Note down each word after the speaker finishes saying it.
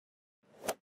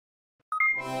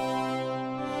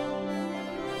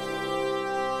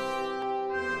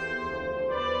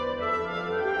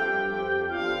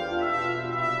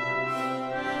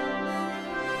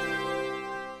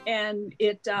and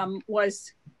it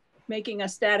was making a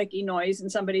staticky noise,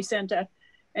 and somebody sent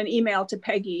an email to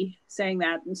Peggy saying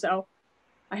that. And so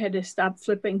I had to stop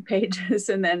flipping pages,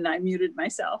 and then I muted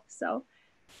myself. So,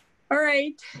 all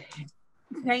right.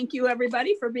 Thank you,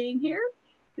 everybody, for being here.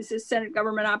 This is Senate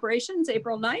Government Operations,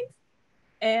 April 9th.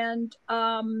 And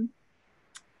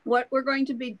what we're going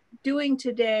to be doing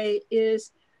today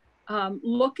is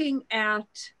looking at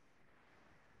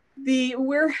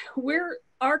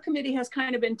our committee has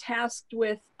kind of been tasked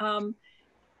with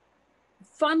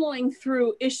funneling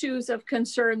through issues of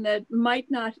concern that might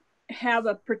not have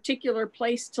a particular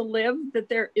place to live,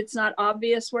 that it's not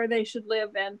obvious where they should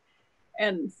live,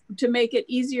 and to make it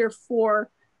easier for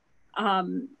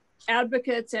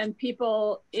advocates and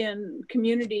people in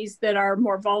communities that are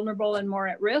more vulnerable and more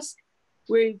at risk.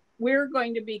 We're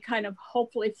going to be kind of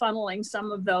hopefully funneling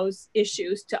some of those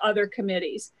issues to other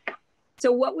committees.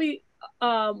 So what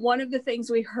one of the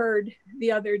things we heard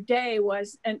the other day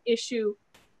was an issue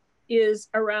is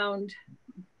around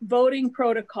voting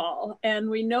protocol. And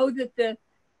we know that the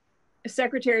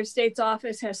Secretary of State's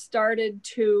office has started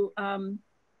to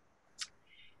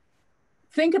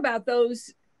think about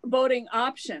those voting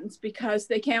options, because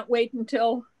they can't wait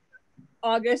until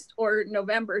August or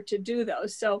November to do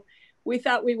those. So we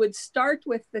thought we would start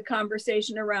with the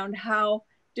conversation around how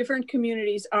different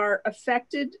communities are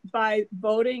affected by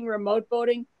voting, remote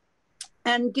voting,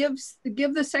 and give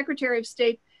the Secretary of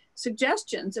State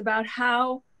suggestions about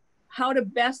how to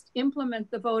best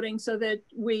implement the voting so that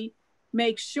we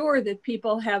make sure that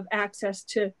people have access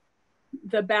to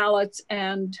the ballots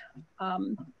and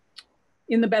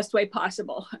in the best way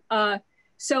possible.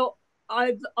 So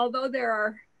although there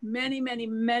are many, many,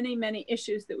 many, many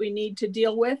issues that we need to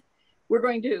deal with, we're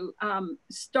going to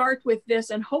start with this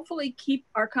and hopefully keep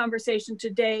our conversation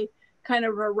today kind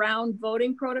of around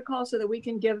voting protocol so that we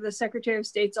can give the Secretary of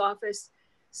State's office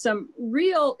some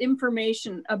real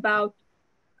information about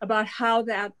how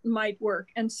that might work.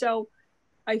 And so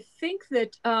I think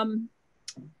that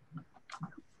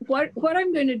what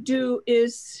I'm going to do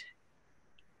is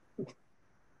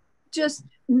just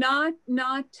not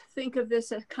think of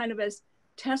this as kind of as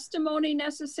testimony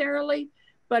necessarily,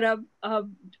 but of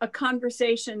a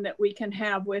conversation that we can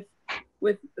have with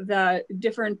the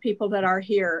different people that are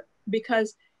here,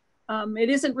 because it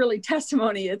isn't really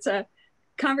testimony. It's a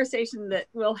conversation that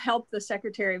will help the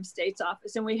Secretary of State's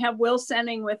office. And we have Will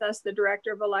Senning with us, the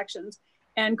Director of Elections,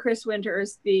 and Chris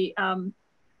Winters, the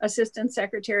Assistant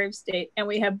Secretary of State. And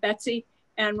we have Betsy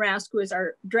Ann Rask, who is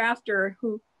our drafter,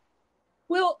 who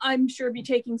will, I'm sure, be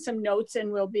taking some notes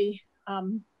and will be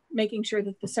making sure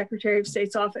that the Secretary of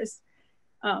State's office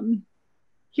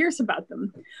hears about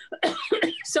them.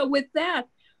 So with that,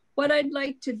 what I'd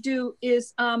like to do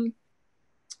is,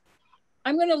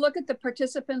 I'm going to look at the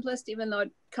participant list, even though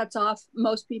it cuts off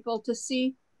most people, to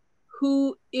see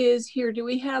who is here. Do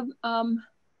we have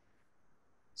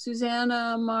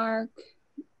Susanna, Mark,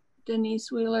 Denise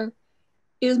Wheeler?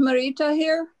 Is Marita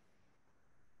here?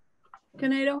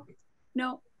 Canedo?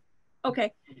 No?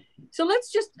 Okay. So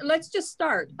let's just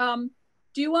start.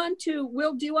 Do you want to,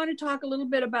 Will, do you want to talk a little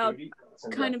bit about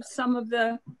kind of some of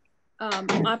the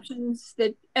options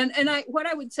that, what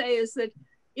I would say is that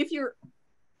if you're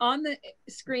on the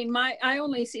screen, I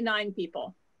only see 9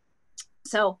 people.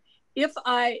 So if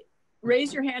I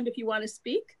raise your hand if you want to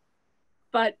speak,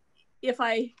 but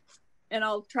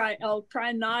I'll try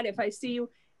and nod if I see you.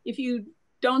 If you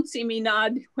don't see me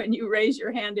nod when you raise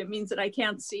your hand, it means that I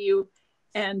can't see you,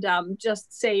 and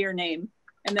just say your name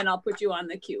and then I'll put you on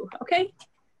the queue. Okay.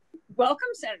 Welcome,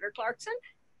 Senator Clarkson.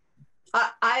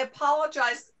 I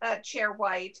apologize, Chair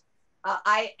White.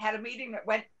 I had a meeting that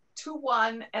went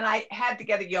 2-1 and I had to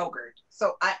get a yogurt.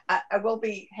 So I will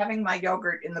be having my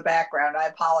yogurt in the background. I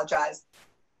apologize.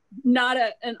 Not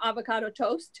an avocado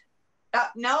toast?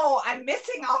 No, I'm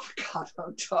missing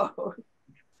avocado toast.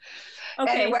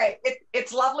 Okay. Anyway,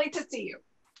 it's lovely to see you.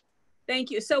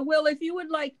 Thank you. So Will, if you would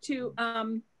like to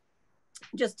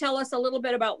just tell us a little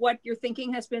bit about what your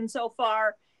thinking has been so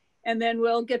far, and then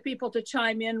we'll get people to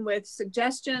chime in with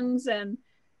suggestions and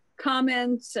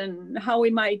comments and how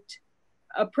we might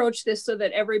approach this so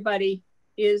that everybody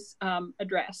is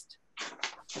addressed.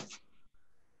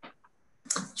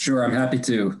 Sure, I'm happy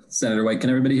to. Senator White, can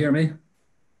everybody hear me?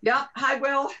 Yeah, hi,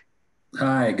 Will.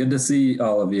 Hi, good to see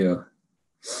all of you.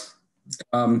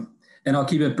 And I'll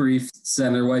keep it brief,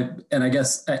 Senator White. And I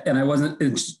guess, and I wasn't,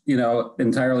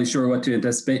 entirely sure what to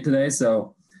anticipate today,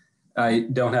 so I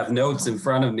don't have notes in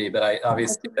front of me, but I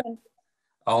obviously,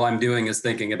 all I'm doing is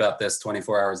thinking about this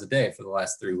 24 hours a day for the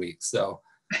last 3 weeks. So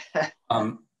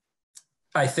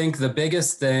I think the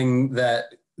biggest thing that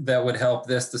would help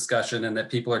this discussion and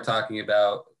that people are talking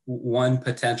about one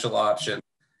potential option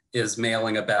is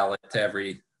mailing a ballot to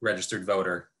every registered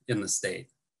voter in the state.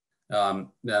 Then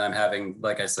I'm having,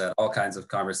 like I said, all kinds of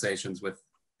conversations with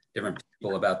different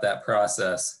people about that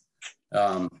process.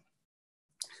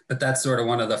 But that's sort of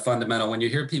one of the fundamental, when you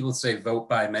hear people say vote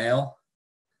by mail,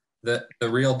 the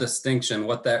real distinction,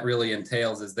 what that really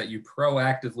entails is that you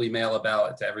proactively mail a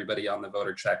ballot to everybody on the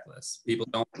voter checklist. People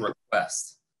don't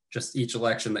request. Just each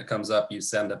election that comes up, you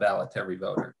send a ballot to every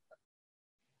voter.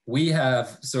 We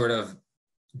have sort of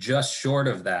just short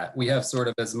of that. We have sort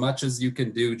of as much as you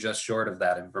can do just short of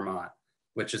that in Vermont,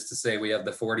 which is to say we have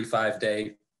the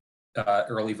 45-day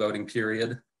early voting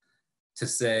period, to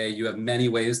say you have many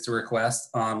ways to request: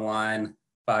 online,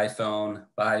 by phone,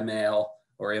 by mail,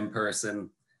 or in person,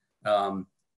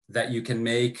 that you can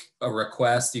make a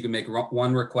request. You can make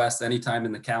one request anytime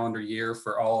in the calendar year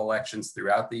for all elections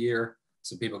throughout the year.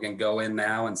 So people can go in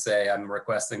now and say, I'm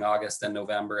requesting August and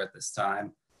November at this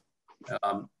time.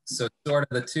 So sort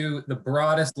of the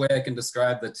broadest way I can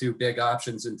describe the two big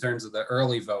options in terms of the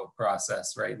early vote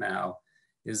process right now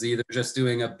is either just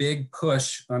doing a big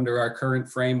push under our current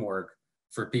framework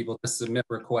for people to submit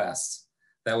requests.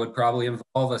 That would probably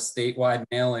involve a statewide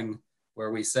mailing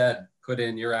where we said, put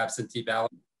in your absentee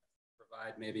ballot,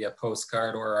 provide maybe a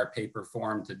postcard or our paper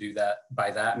form to do that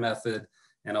by that method,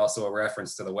 and also a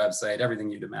reference to the website, everything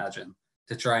you'd imagine,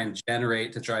 to try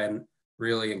and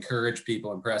really encourage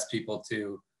people, impress people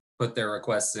to put their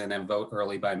requests in and vote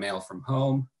early by mail from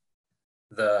home.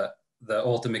 The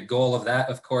ultimate goal of that,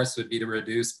 of course, would be to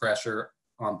reduce pressure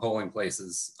on polling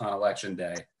places on election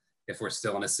day if we're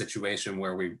still in a situation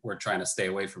where we're trying to stay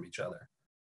away from each other.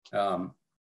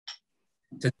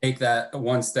 To take that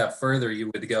one step further,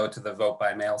 you would go to the vote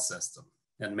by mail system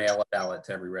and mail a ballot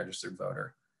to every registered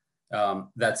voter.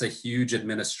 That's a huge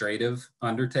administrative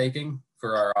undertaking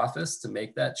for our office to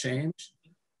make that change.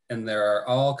 And there are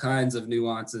all kinds of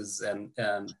nuances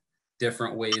and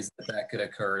different ways that could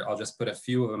occur. I'll just put a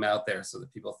few of them out there so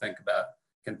that people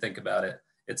can think about it.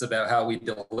 It's about how we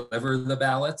deliver the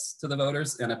ballots to the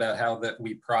voters and about how that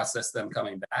we process them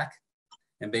coming back.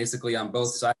 And basically on both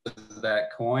sides of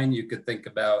that coin, you could think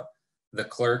about the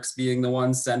clerks being the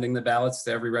ones sending the ballots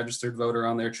to every registered voter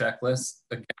on their checklist.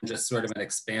 Again, just sort of an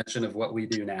expansion of what we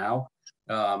do now.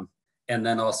 And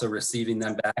then also receiving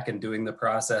them back and doing the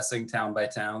processing town by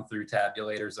town through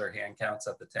tabulators or hand counts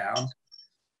at the town.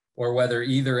 Or whether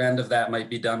either end of that might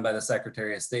be done by the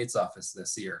Secretary of State's office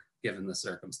this year, given the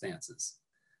circumstances,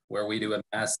 where we do a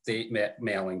mass state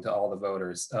mailing to all the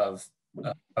voters of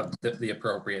the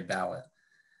appropriate ballot.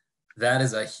 That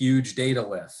is a huge data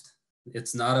lift.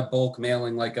 It's not a bulk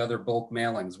mailing like other bulk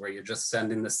mailings where you're just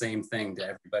sending the same thing to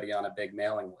everybody on a big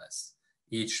mailing list.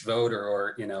 Each voter,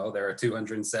 or there are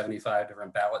 275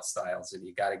 different ballot styles, and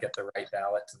you got to get the right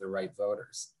ballot to the right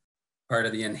voters. Part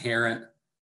of the inherent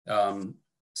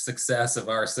success of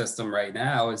our system right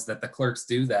now is that the clerks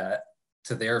do that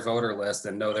to their voter list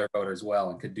and know their voters well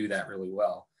and could do that really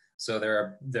well. So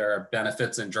there are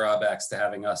benefits and drawbacks to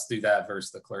having us do that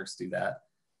versus the clerks do that.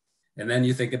 And then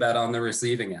you think about on the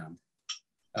receiving end,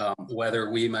 whether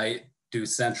we might do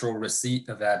central receipt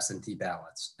of absentee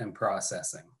ballots and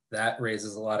processing. That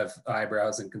raises a lot of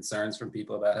eyebrows and concerns from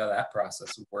people about how that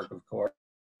process would work, of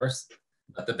course.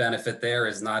 But the benefit there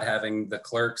is not having the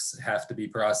clerks have to be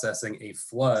processing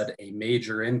a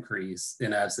major increase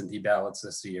in absentee ballots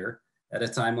this year at a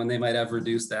time when they might have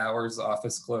reduced hours,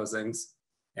 office closings,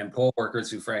 and poll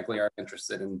workers who frankly aren't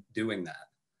interested in doing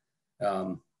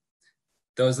that.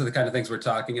 Those are the kind of things we're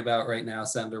talking about right now,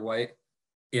 Senator White.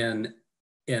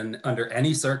 Under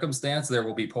any circumstance, there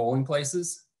will be polling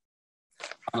places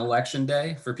on election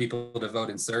day for people to vote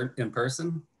in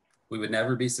person. We would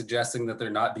never be suggesting that there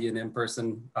not be an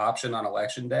in-person option on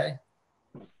election day.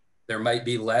 There might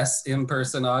be less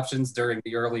in-person options during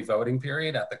the early voting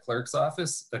period at the clerk's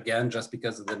office, again, just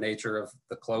because of the nature of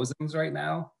the closings right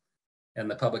now and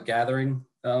the public gathering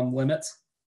limits.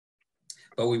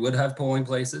 But we would have polling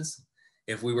places.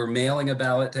 If we were mailing a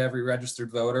ballot to every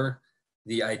registered voter,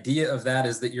 the idea of that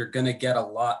is that you're going to get a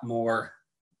lot more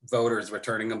voters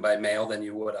returning them by mail than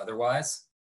you would otherwise.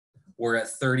 We're at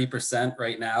 30%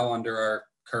 right now under our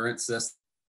current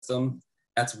system.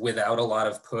 That's without a lot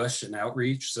of push and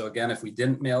outreach. So again, if we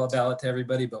didn't mail a ballot to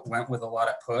everybody, but went with a lot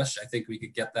of push, I think we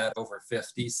could get that over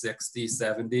 50, 60,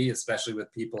 70, especially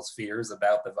with people's fears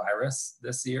about the virus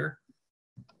this year.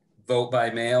 Vote by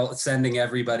mail, sending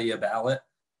everybody a ballot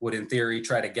would in theory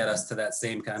try to get us to that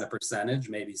same kind of percentage,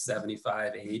 maybe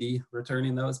 75, 80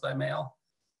 returning those by mail.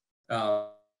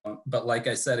 But like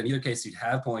I said, in either case, you'd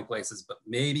have polling places, but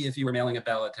maybe if you were mailing a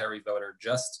ballot to every voter,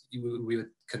 we would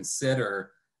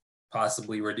consider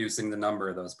possibly reducing the number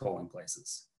of those polling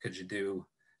places? Could you do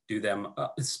them,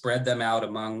 spread them out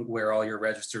among where all your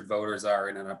registered voters are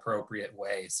in an appropriate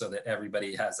way so that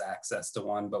everybody has access to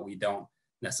one, but we don't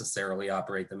necessarily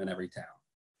operate them in every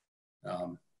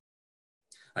town?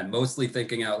 I'm mostly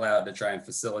thinking out loud to try and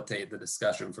facilitate the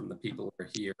discussion from the people who are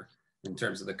here in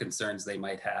terms of the concerns they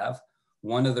might have.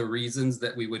 One of the reasons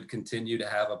that we would continue to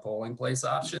have a polling place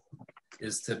option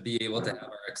is to be able to have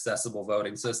our accessible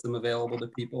voting system available to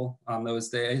people on those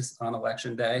days, on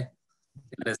election day,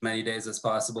 and as many days as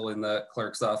possible in the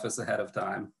clerk's office ahead of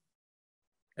time.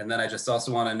 And then I just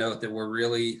also want to note that we're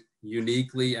really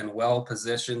uniquely and well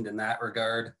positioned in that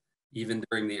regard, even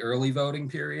during the early voting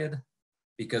period,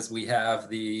 because we have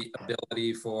the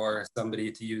ability for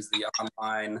somebody to use the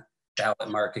online ballot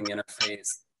marking interface.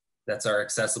 That's our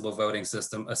accessible voting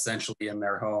system, essentially in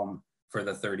their home for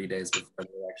the 30 days before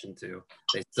the election too.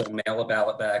 They still mail a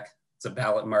ballot back. It's a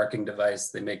ballot marking device.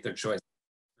 They make their choice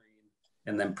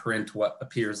and then print what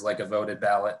appears like a voted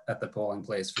ballot at the polling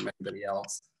place from anybody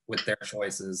else with their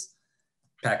choices,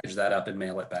 package that up and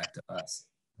mail it back to us.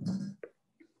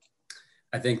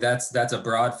 I think that's a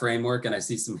broad framework, and I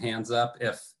see some hands up.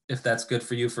 If that's good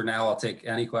for you for now, I'll take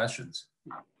any questions.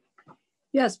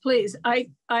 Yes, please. I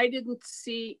didn't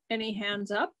see any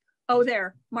hands up. Oh,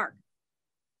 there, Mark.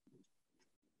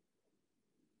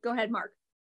 Go ahead, Mark.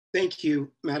 Thank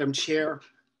you, Madam Chair.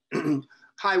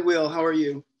 Hi, Will, how are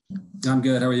you? I'm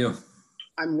good, how are you?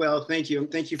 I'm well, thank you. And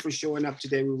thank you for showing up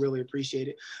today. We really appreciate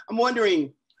it. I'm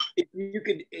wondering if you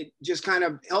could just kind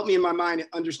of help me in my mind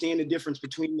understand the difference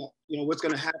between what's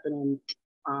going to happen.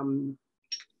 I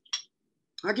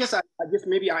guess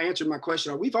maybe I answered my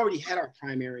question. We've already had our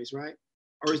primaries, right?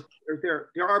 Or there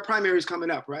are primaries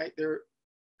coming up, right?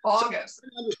 August. So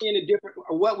I understand the difference,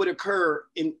 or what would occur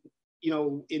in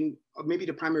maybe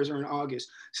the primaries are in August.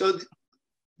 So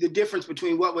the difference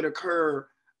between what would occur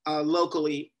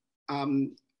locally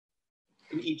in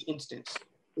each instance.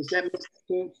 Does that make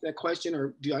sense, that question,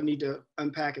 or do I need to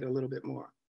unpack it a little bit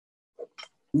more?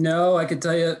 No, I could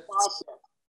tell you.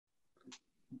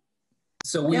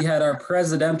 So we had our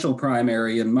presidential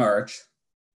primary in March,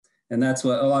 and that's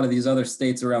what a lot of these other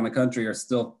states around the country are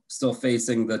still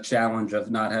facing, the challenge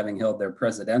of not having held their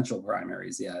presidential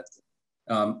primaries yet.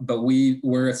 But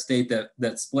we're a state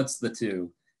that splits the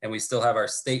two, and we still have our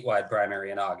statewide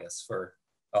primary in August for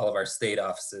all of our state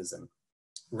offices and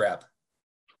rep.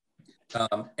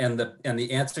 And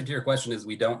the answer to your question is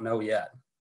we don't know yet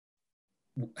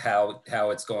how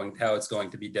it's going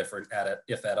to be different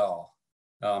if at all.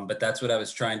 But that's what I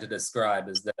was trying to describe,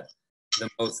 is that the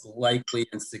most likely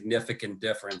and significant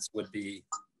difference would be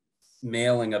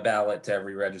mailing a ballot to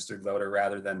every registered voter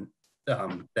rather than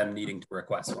them needing to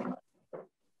request one.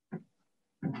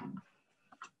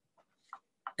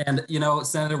 And,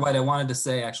 Senator White, I wanted to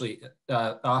say actually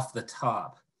off the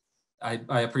top,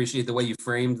 I appreciate the way you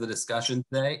framed the discussion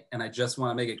today. And I just want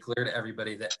to make it clear to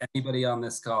everybody that anybody on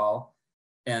this call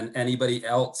and anybody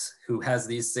else who has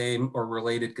these same or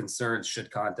related concerns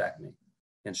should contact me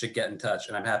and should get in touch.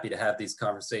 And I'm happy to have these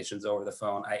conversations over the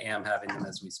phone. I am having them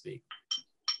as we speak.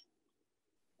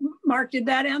 Mark, did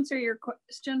that answer your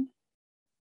question?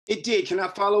 It did. Can I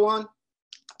follow on?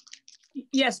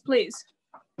 Yes, please.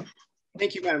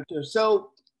 Thank you, Madam Chair.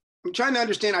 So I'm trying to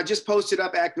understand, I just posted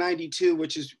up Act 92,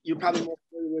 which is you're probably more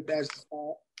familiar with as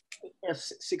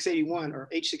S681 or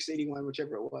H681,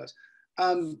 whichever it was.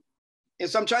 And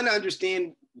so I'm trying to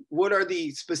understand what are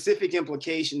the specific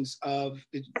implications of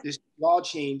this law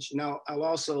change. Now, I'll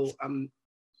also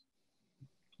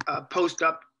post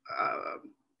up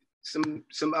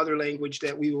some other language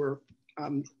that we were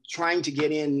trying to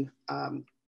get in an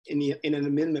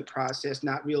amendment process,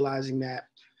 not realizing that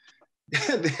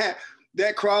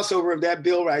that crossover of that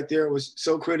bill right there was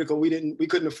so critical. We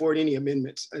couldn't afford any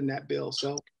amendments in that bill.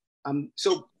 So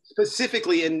so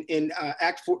specifically in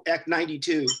Act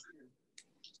 92,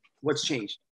 what's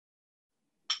changed?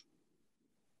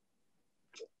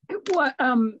 What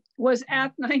was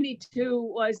Act 92?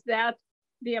 Was that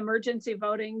the emergency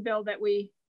voting bill that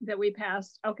we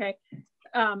passed? Okay.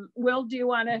 Will, do you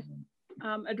want to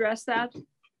address that?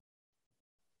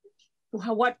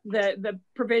 What the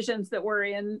provisions that were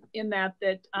in that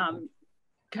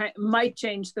might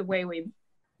change the way we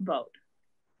vote?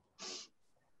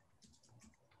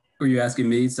 Were you asking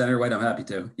me, Senator White? I'm happy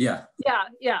to. Yeah.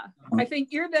 Yeah. I think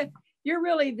you're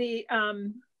really the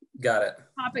got it.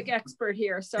 topic expert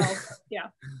here. So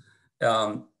yeah.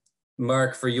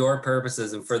 Mark, for your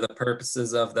purposes and for the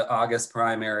purposes of the August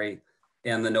primary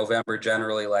and the November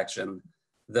general election,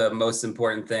 the most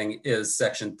important thing is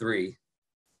Section 3.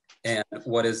 And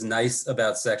what is nice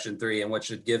about Section 3 and what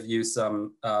should give you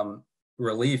some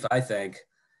relief, I think,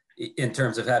 in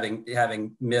terms of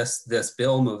having missed this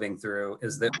bill moving through,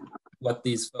 is that what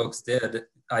these folks did,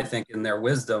 I think, in their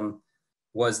wisdom,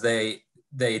 was they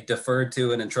deferred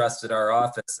to and entrusted our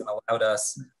office and allowed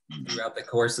us throughout the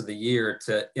course of the year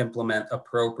to implement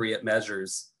appropriate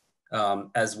measures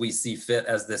as we see fit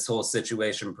as this whole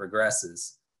situation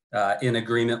progresses, in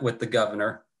agreement with the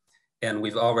governor. And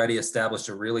we've already established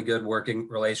a really good working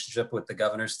relationship with the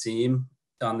governor's team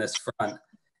on this front.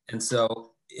 And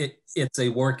so it's a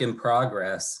work in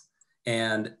progress.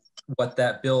 And what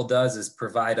that bill does is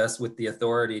provide us with the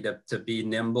authority to be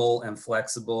nimble and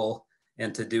flexible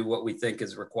and to do what we think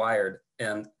is required.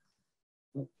 And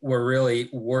we're really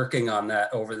working on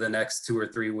that over the next 2 or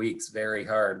 3 weeks very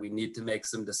hard. We need to make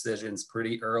some decisions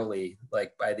pretty early,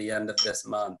 like by the end of this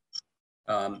month,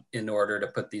 in order to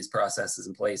put these processes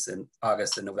in place in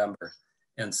August and November.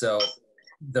 And so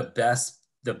the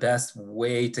best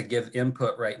way to give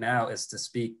input right now is to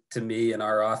speak to me in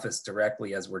our office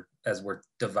directly as we're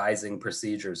devising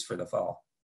procedures for the fall.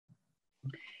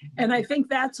 And I think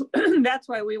that's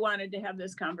why we wanted to have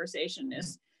this conversation,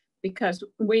 is because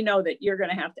we know that you're going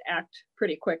to have to act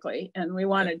pretty quickly, and we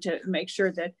wanted to make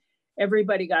sure that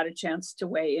everybody got a chance to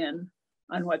weigh in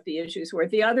on what the issues were.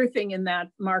 The other thing in that,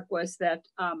 Mark, was that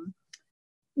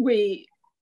we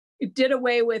did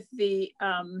away with the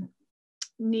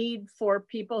need for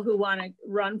people who want to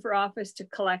run for office to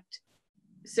collect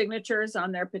signatures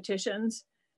on their petitions,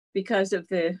 because of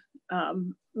the,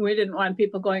 we didn't want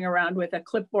people going around with a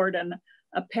clipboard and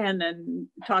a pen and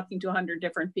talking to 100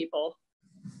 different people,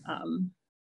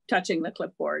 touching the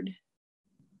clipboard.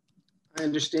 I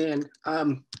understand.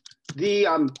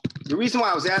 The reason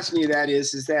why I was asking you that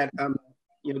is that,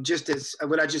 you know, just as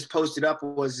what I just posted up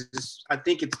was, I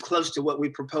think it's close to what we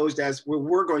proposed as,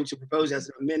 we're going to propose as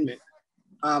an amendment.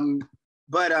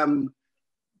 But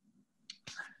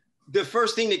the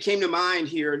first thing that came to mind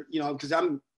here, you know, because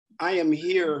I am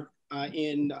here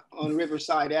on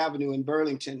Riverside Avenue in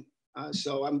Burlington,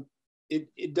 so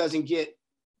it doesn't get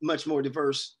much more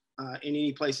diverse in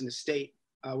any place in the state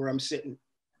where I'm sitting.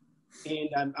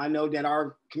 And I know that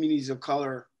our communities of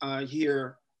color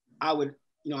here, I would,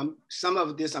 you know, some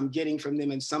of this I'm getting from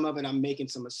them, and some of it I'm making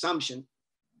some assumption,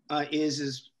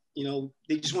 is you know,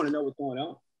 they just want to know what's going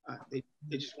on. They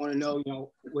just want to know, you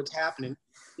know, what's happening.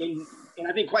 And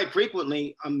I think quite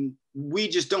frequently, we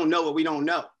just don't know what we don't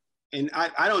know. And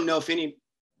I don't know if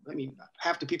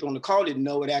half the people on the call didn't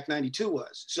know what Act 92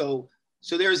 was. So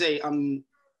there's a,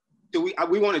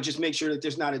 we want to just make sure that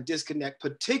there's not a disconnect,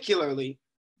 particularly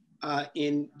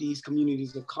in these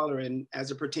communities of color and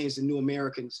as it pertains to new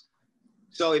Americans.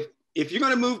 So if you're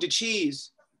going to move to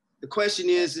cheese, the question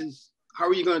is how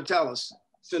are you going to tell us?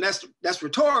 So that's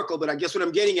rhetorical, but I guess what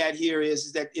I'm getting at here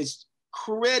is that it's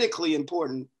critically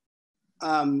important.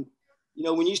 You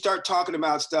know, when you start talking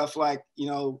about stuff like, you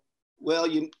know, well,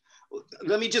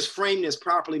 let me just frame this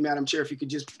properly, Madam Chair, if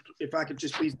I could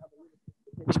just please.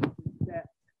 That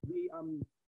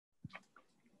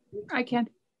I can.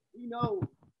 We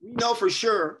know for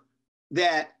sure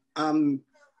that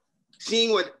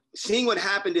seeing what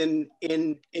happened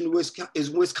in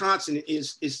Wisconsin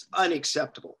is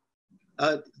unacceptable.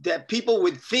 That people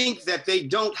would think that they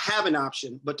don't have an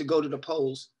option but to go to the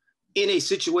polls in a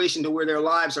situation to where their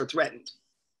lives are threatened.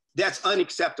 That's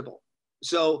unacceptable.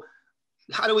 So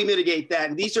how do we mitigate that?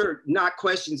 And these are not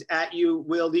questions at you,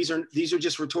 Will. These are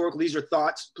just rhetorical. These are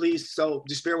thoughts, please. So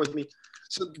just bear with me.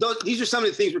 So these are some of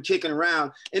the things we're kicking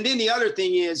around. And then the other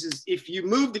thing is if you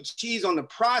move the cheese on the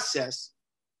process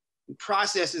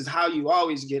is how you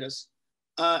always get us,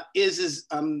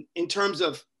 in terms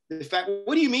of the fact,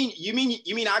 what do you mean? You mean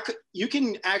you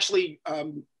can actually,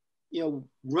 you know,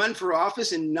 run for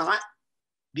office and not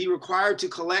be required to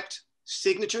collect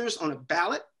signatures on a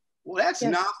ballot? Well, that's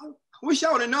novel. I wish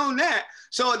I would have known that.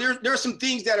 So there are some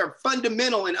things that are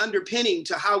fundamental and underpinning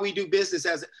to how we do business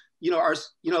as, you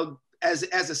know, as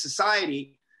a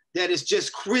society, that is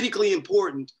just critically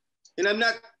important. And I'm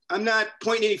not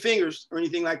pointing any fingers or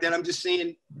anything like that. I'm just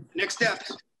saying next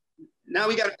steps. Now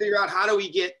we got to figure out how do we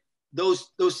get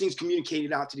those things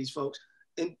communicated out to these folks.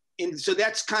 And so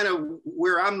that's kind of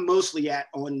where I'm mostly at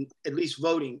on at least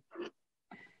voting.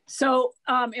 So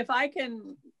if I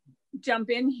can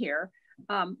jump in here,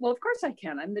 well, of course I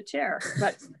can, I'm the chair,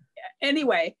 but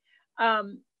anyway,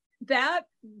 that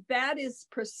is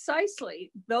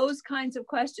precisely, those kinds of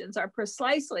questions are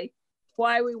precisely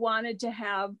why we wanted to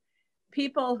have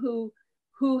people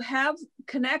who have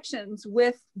connections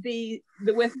with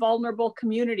with vulnerable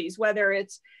communities, whether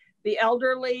it's the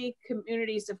elderly,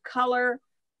 communities of color,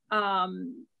 very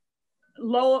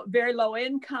low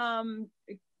income,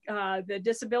 the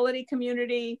disability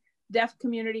community, deaf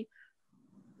community.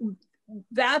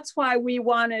 That's why we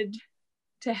wanted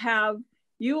to have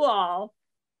you all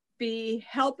be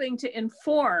helping to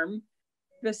inform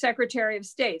the Secretary of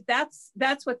State. That's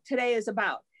what today is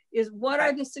about, is what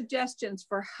are the suggestions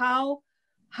for how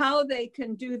they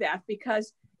can do that?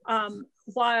 Because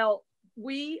while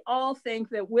we all think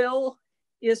that Will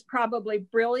is probably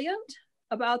brilliant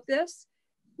about this,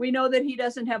 we know that he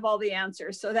doesn't have all the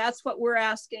answers. So that's what we're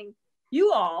asking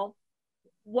you all.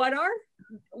 What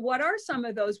are some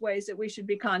of those ways that we should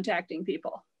be contacting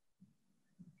people?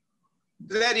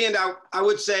 To that end, I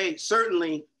would say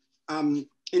certainly, and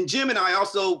Jim and I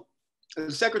also,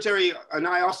 the Secretary and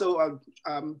I also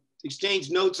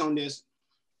exchanged notes on this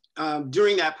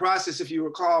during that process, if you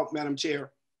recall, Madam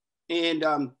Chair. And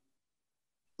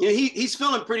you know, he's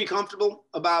feeling pretty comfortable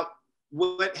about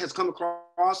what has come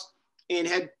across, and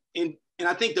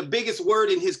I think the biggest word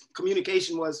in his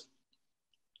communication was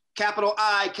capital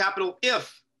I, capital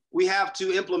if we have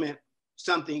to implement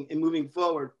something and moving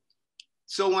forward,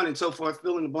 so on and so forth,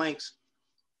 fill in the blanks.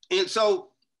 And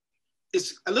so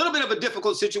it's a little bit of a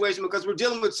difficult situation because we're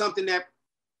dealing with something that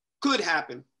could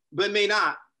happen, but may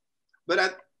not.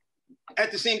 But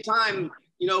at the same time,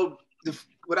 you know,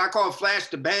 what I call flash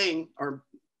to bang, or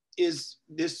is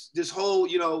this whole,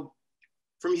 you know,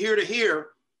 from here to here.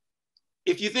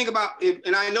 If you think about it,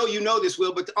 and I know you know this,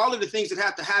 Will, but all of the things that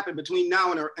have to happen between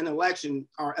now and an election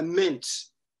are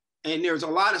immense. And there's a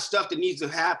lot of stuff that needs to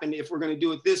happen if we're going to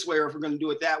do it this way or if we're going to do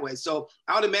it that way. So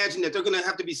I would imagine that there are going to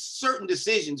have to be certain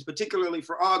decisions, particularly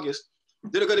for August,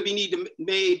 that are going to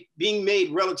be being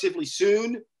made relatively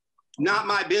soon. Not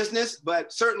my business,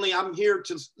 but certainly I'm here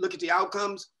to look at the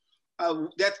outcomes.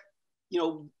 That, you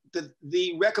know,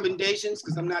 the recommendations,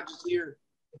 because I'm not just here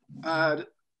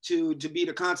to be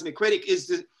the consummate critic,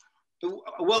 is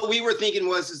what we were thinking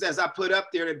was, as I put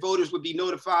up there, that voters would be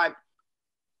notified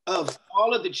of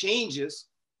all of the changes,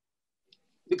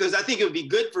 because I think it would be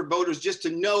good for voters just to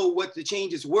know what the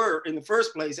changes were in the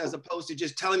first place, as opposed to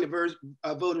just telling the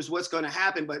voters what's going to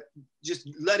happen, but just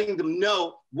letting them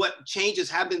know what changes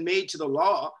have been made to the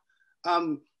law,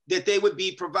 that they would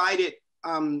be provided.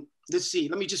 Let's see,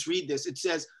 let me just read this. It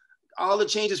says, all the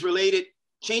changes related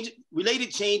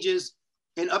changes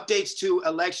and updates to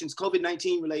elections,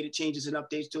 COVID-19 related changes and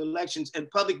updates to elections, and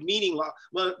public meeting law.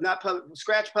 Well, not public,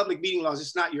 scratch public meeting laws.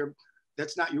 That's not your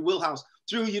wheelhouse.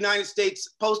 Through United States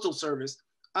Postal Service.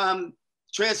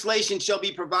 Translation shall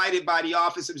be provided by the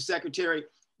Office of the Secretary,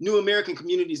 New American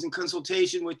Communities, in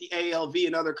consultation with the ALV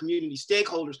and other community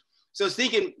stakeholders. So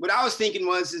what I was thinking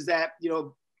is that, you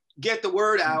know, get the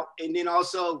word out, and then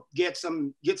also get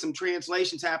some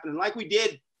translations happening, like we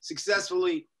did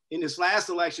successfully in this last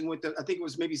election with I think it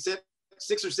was maybe 6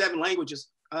 or 7 languages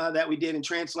that we did in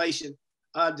translation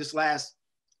this last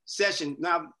session.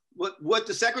 Now, what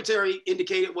the Secretary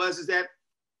indicated is that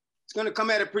it's going to come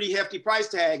at a pretty hefty price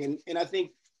tag, and I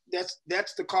think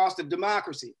that's the cost of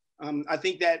democracy. I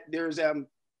think that there's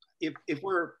if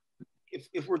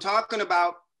we're talking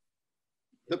about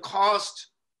the cost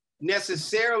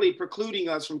necessarily precluding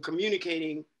us from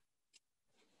communicating,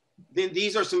 then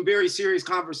these are some very serious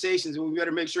conversations, and we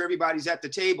better make sure everybody's at the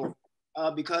table,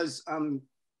 because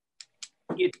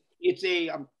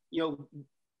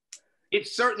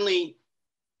it's certainly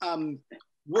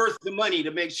worth the money to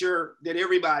make sure that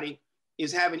everybody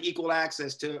is having equal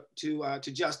access to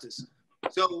justice.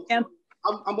 So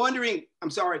I'm wondering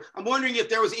if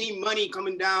there was any money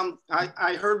coming down.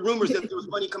 I heard rumors that there was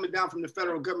money coming down from the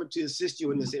federal government to assist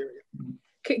you in this area.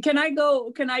 Can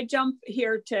I jump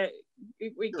here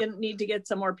we need to get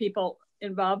some more people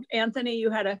involved. Anthony, you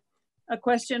had a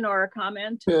question or a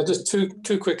comment? Yeah, just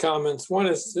two quick comments. One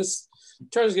is this, in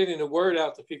terms of getting the word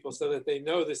out to people so that they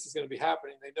know this is going to be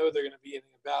happening. They know they're going to be getting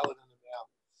a ballot in the mail.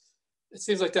 It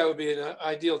seems like that would be an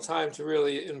ideal time to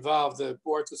really involve the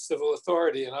boards of civil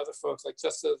authority and other folks like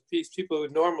Justice of the Peace, people who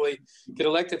normally get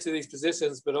elected to these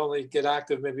positions, but only get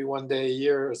active maybe one day a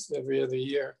year or every other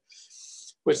year,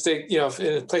 which they, you know,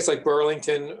 in a place like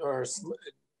Burlington or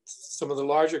some of the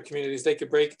larger communities, they could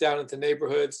break it down into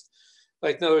neighborhoods.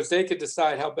 Like, in other words, they could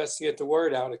decide how best to get the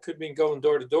word out. It could mean going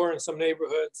door to door in some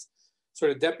neighborhoods,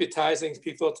 sort of deputizing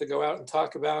people to go out and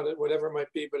talk about it, whatever it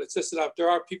might be. But it's just that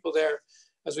there are people there,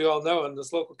 as we all know, in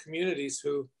those local communities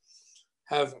who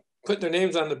have put their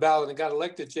names on the ballot and got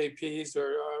elected JPs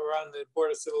or on the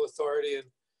Board of Civil Authority. And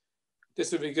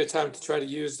this would be a good time to try to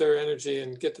use their energy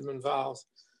and get them involved.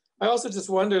 I also just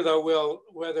wonder, though, Will,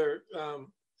 whether,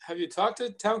 have you talked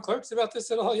to town clerks about this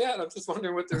at all yet? I'm just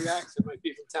wondering what the reaction might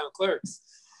be from town clerks.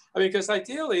 I mean, because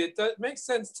ideally it makes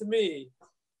sense to me.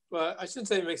 Well, I shouldn't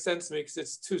say it makes sense to me because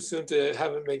it's too soon to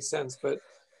have it make sense, but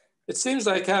It seems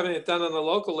like having it done on the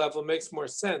local level makes more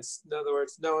sense. In other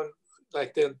words, knowing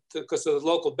like because of the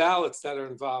local ballots that are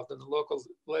involved in the local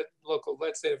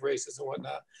legislative races and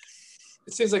whatnot.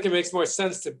 It seems like it makes more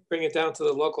sense to bring it down to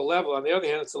the local level. On the other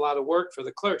hand, it's a lot of work for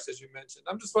the clerks, as you mentioned.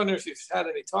 I'm just wondering if you've had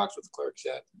any talks with the clerks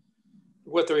yet,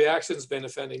 what the reaction's been,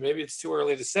 if any. Maybe it's too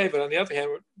early to say, but on the other hand,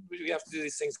 we have to do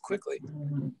these things quickly.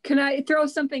 Can I throw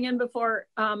something in before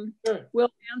Sure. Will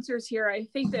answers here? I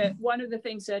think that one of the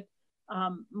things that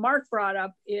Mark brought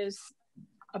up is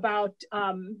about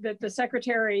that the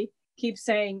secretary keeps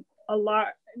saying a lot,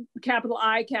 capital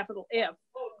I, capital if.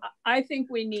 I think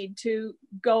we need to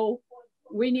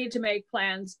make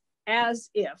plans as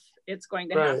if it's going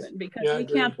to happen, because we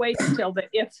can't wait until the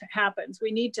if happens.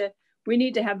 We need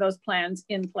to have those plans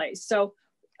in place. So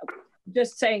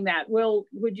just saying that. Will,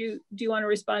 do you want to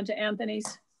respond to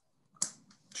Anthony's?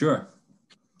 Sure.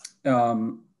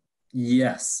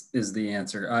 Yes is the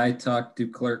answer. I talk to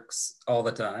clerks all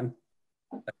the time.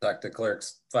 I talk to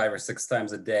clerks 5 or 6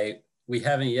 times a day. We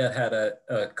haven't yet had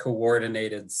a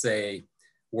coordinated, say,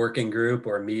 working group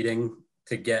or meeting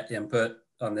to get input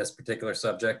on this particular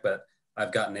subject, but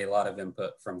I've gotten a lot of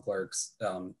input from clerks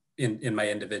in my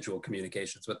individual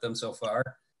communications with them so far.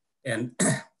 And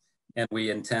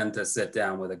we intend to sit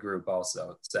down with a group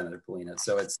also, Senator Polina.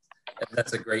 So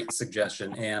that's a great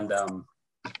suggestion. And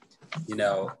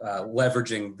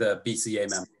leveraging the BCA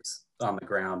members on the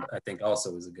ground, I think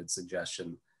also is a good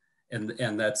suggestion.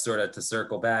 And that's sort of to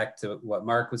circle back to what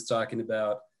Mark was talking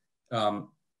about.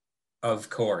 Of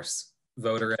course,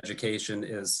 voter education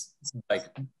is like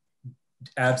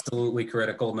absolutely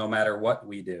critical no matter what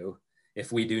we do.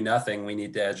 If we do nothing, we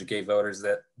need to educate voters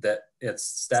that it's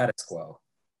status quo.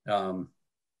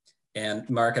 And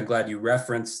Mark, I'm glad you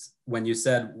referenced when you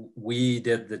said we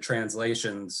did the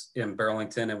translations in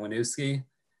Burlington and Winooski.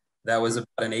 That was about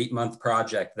an 8-month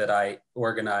project that I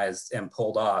organized and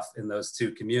pulled off in those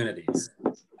 2 communities,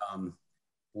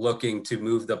 looking to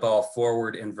move the ball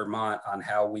forward in Vermont on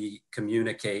how we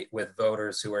communicate with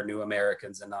voters who are new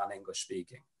Americans and non-English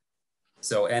speaking.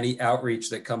 So any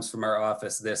outreach that comes from our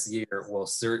office this year will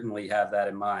certainly have that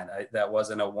in mind. That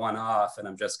wasn't a one-off and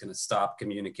I'm just gonna stop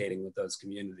communicating with those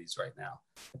communities right now.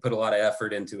 I put a lot of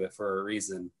effort into it for a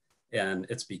reason, and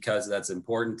it's because that's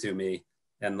important to me.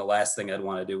 And the last thing I'd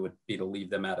wanna do would be to leave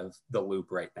them out of the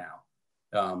loop right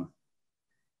now.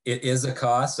 It is a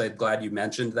cost. I'm glad you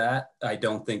mentioned that. I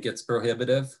don't think it's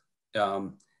prohibitive.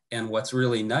 And what's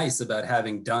really nice about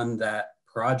having done that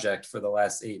project for the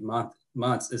last 8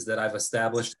 months is that I've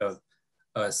established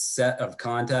a set of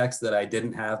contacts that I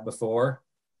didn't have before,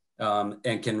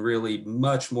 and can really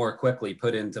much more quickly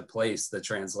put into place the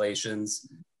translations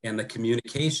and the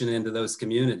communication into those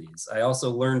communities. I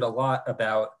also learned a lot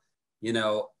about,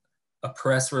 a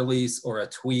press release or a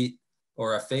tweet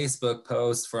or a Facebook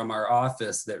post from our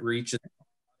office that reaches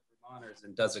Vermonters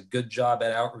and does a good job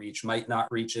at outreach might not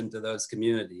reach into those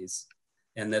communities,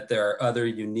 and that there are other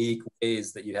unique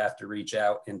ways that you have to reach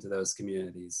out into those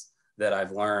communities that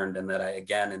I've learned and that I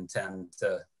again intend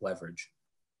to leverage.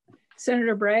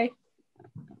 Senator Bray.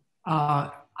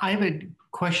 I have a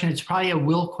question. It's probably a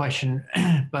Will question,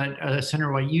 but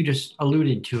Senator White, you just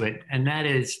alluded to it, and that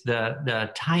is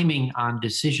the timing on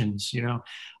decisions.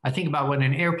 I think about when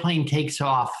an airplane takes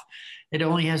off, it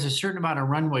only has a certain amount of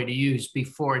runway to use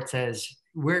before it says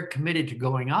we're committed to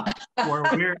going up or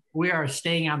we are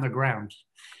staying on the ground.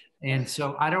 And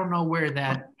so I don't know where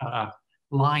that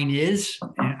line is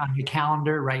on the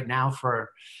calendar right now for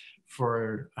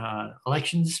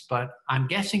elections, but I'm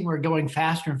guessing we're going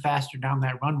faster and faster down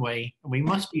that runway. We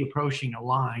must be approaching a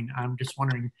line. I'm just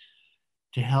wondering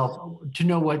to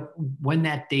know when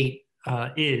that date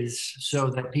is, so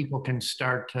that people can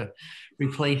start to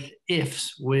replace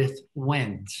ifs with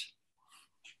whens.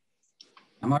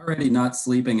 I'm already not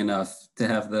sleeping enough to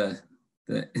have the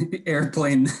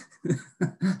airplane.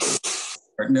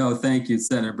 No, thank you,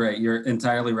 Senator Bray. You're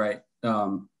entirely right.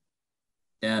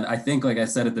 And I think, like I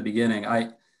said at the beginning,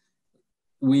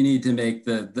 we need to make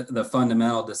the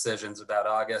fundamental decisions about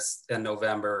August and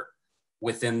November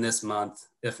within this month,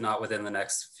 if not within the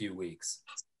next few weeks.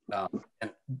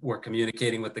 And we're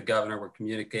communicating with the governor, we're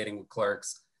communicating with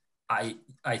clerks. I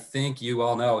think you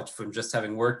all know from just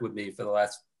having worked with me for the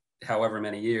last however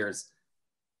many years,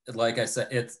 like I said,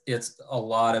 it's a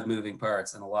lot of moving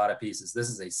parts and a lot of pieces. This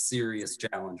is a serious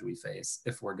challenge we face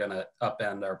if we're gonna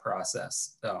upend our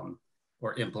process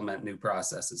or implement new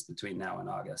processes between now and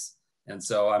August. And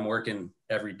so I'm working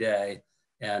every day,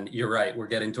 and you're right, we're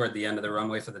getting toward the end of the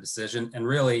runway for the decision, and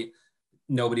really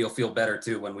nobody will feel better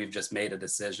too when we've just made a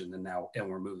decision and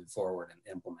we're moving forward and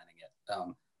implementing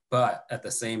it. But at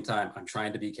the same time, I'm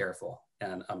trying to be careful,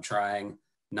 and I'm trying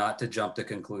not to jump to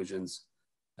conclusions.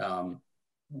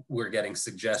 We're getting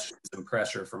suggestions and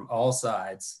pressure from all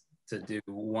sides to do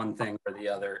one thing or the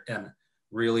other, and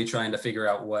really trying to figure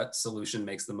out what solution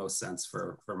makes the most sense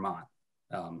for Vermont.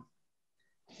 Can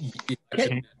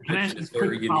I ask a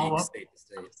quick follow-up? State to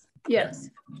state. Yes.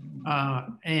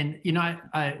 And you know,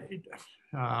 I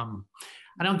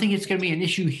don't think it's going to be an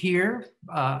issue here,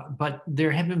 but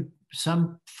there have been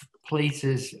some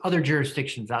places, other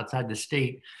jurisdictions outside the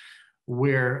state,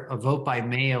 where a vote by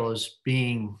mail is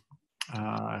being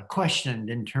questioned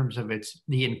in terms of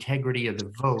the integrity of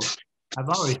the vote. I've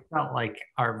always felt like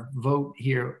our vote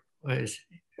here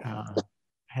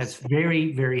has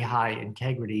very, very high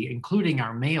integrity, including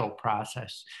our mail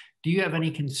process. Do you have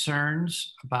any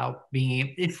concerns about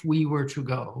being, if we were to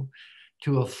go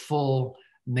to a full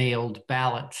mailed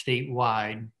ballot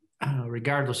statewide,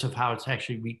 regardless of how it's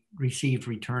actually received,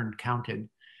 returned, counted,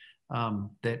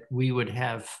 that we would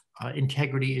have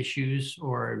integrity issues,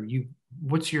 or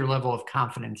what's your level of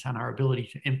confidence on our ability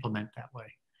to implement that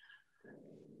way?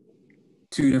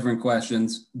 Two different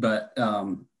questions, but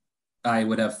I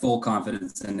would have full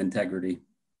confidence in integrity.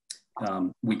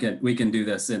 We can do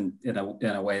this in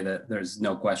a way that there's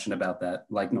no question about that,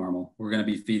 like normal. We're going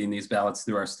to be feeding these ballots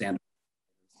through our standard.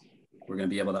 We're going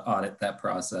to be able to audit that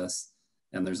process,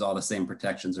 and there's all the same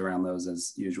protections around those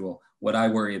as usual. What I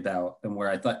worry about, and where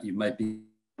I thought you might be,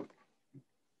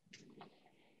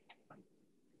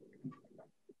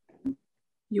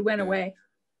 you went away.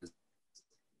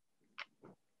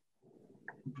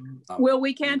 Will,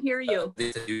 we can't hear you.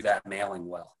 To do that mailing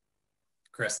well.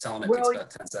 Chris, tell him it takes about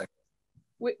 10 seconds.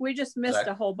 We just missed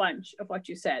a whole bunch of what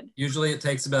you said. Usually it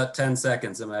takes about 10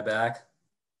 seconds. Am I back?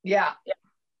 Yeah.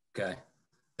 Okay.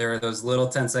 There are those little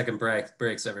 10-second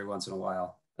breaks every once in a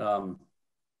while. And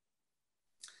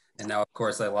now, of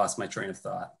course, I lost my train of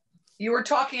thought. You were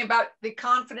talking about the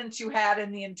confidence you had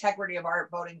in the integrity of our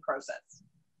voting process.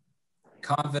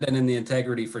 Confident in the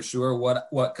integrity for sure.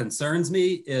 What concerns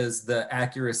me is the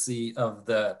accuracy of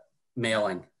the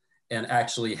mailing, and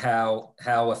actually how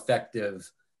effective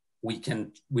we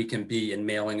can be in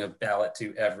mailing a ballot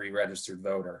to every registered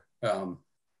voter.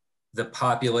 The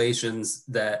populations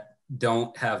that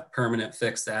don't have permanent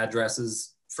fixed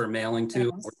addresses for mailing to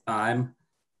over time,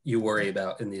 you worry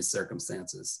about in these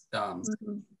circumstances.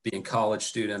 Being college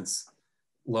students,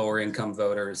 lower income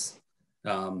voters,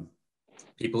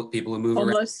 people who move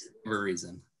around for a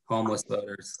reason, homeless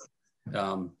voters.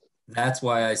 That's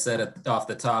why I said off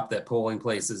the top that polling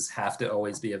places have to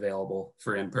always be available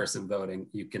for in-person voting.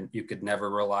 You could never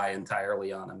rely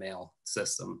entirely on a mail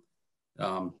system.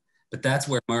 But that's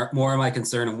where more of my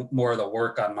concern and more of the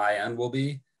work on my end will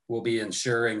be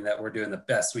ensuring that we're doing the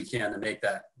best we can to make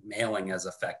that mailing as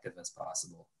effective as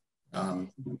possible. I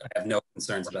have no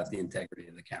concerns about the integrity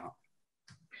of the count.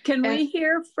 Can we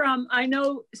hear from, I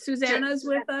know Susanna's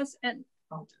with us, and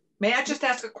may I just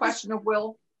ask a question of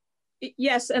Will?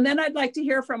 Yes, and then I'd like to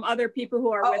hear from other people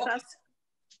who are with us.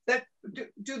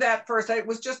 Do that first. It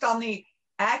was just on the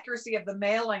accuracy of the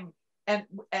mailing, and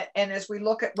as we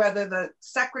look at whether the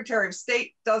Secretary of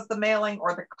State does the mailing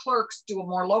or the clerks do a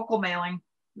more local mailing,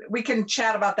 we can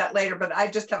chat about that later. But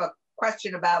I just have a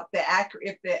question about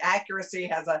if the accuracy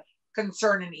has a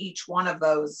concern in each one of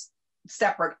those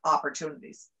separate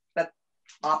opportunities,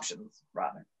 options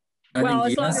rather. Well,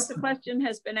 as long as the question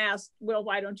has been asked, Will,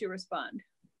 why don't you respond?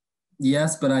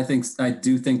 Yes, but I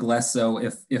do think less so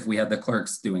if we had the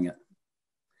clerks doing it.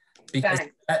 Because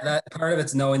that part of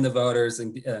it's knowing the voters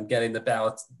and getting the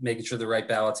ballots, making sure the right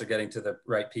ballots are getting to the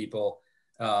right people.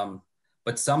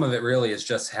 But some of it really is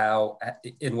just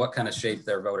in what kind of shape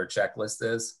their voter checklist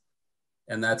is.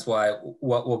 And that's why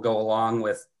what will go along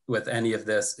with any of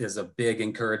this is a big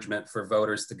encouragement for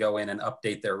voters to go in and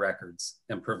update their records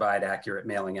and provide accurate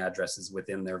mailing addresses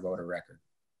within their voter record.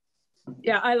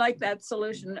 Yeah, I like that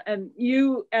solution. And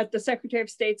you at the Secretary of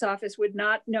State's office would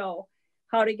not know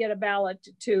how to get a ballot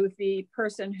to the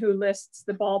person who lists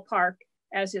the ballpark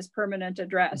as his permanent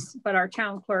address, but our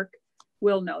town clerk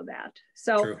will know that.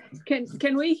 So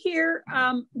can we hear,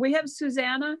 we have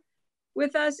Susanna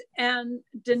with us and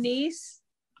Denise,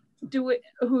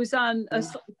 who's on a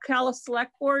Cala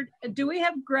Select Board. Do we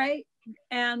have Gray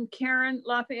and Karen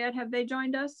Lafayette? Have they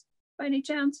joined us by any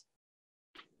chance?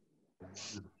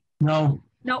 No.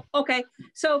 No, okay.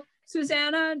 So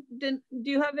Susanna, do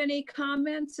you have any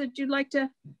comments that you'd like to,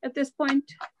 at this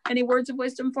point, any words of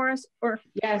wisdom for us, or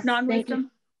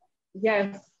non-wisdom?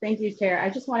 Yes, thank you, Chair.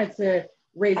 I just wanted to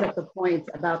raise up the points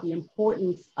about the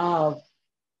importance of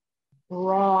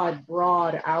broad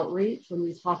outreach when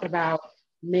we talk about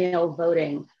mail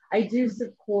voting. I do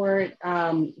support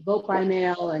vote by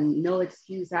mail and no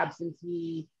excuse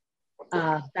absentee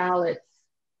ballots,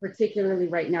 particularly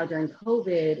right now during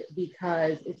COVID,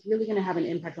 because it's really going to have an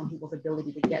impact on people's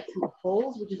ability to get to the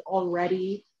polls, which is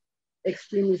already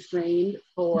extremely strained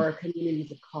for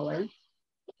communities of color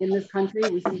in this country.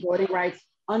 We see voting rights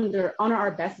on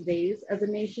our best days as a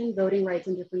nation. Voting rights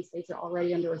in different states are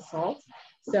already under assault.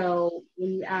 So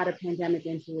when you add a pandemic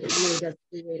into it, it really does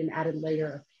create an added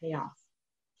layer of chaos.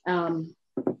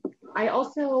 I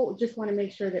also just want to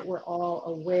make sure that we're all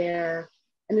aware,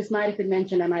 and this might have been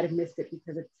mentioned, I might have missed it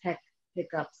because of tech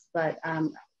hiccups, but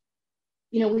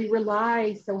we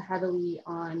rely so heavily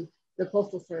on the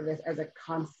Postal Service as a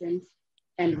constant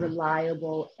and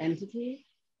reliable entity,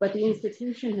 but the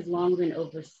institution has long been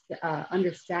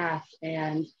understaffed,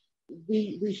 and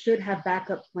we should have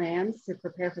backup plans to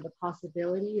prepare for the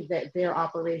possibility that their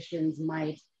operations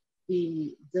might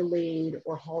be delayed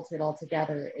or halted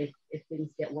altogether if things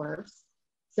get worse.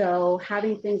 So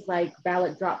having things like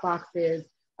ballot drop boxes,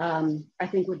 I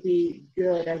think would be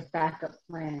good as backup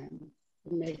plans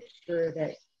to make sure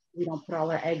that we don't put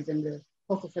all our eggs in the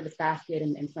Postal Service basket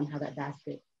and somehow that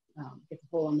basket gets a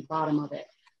hole on the bottom of it.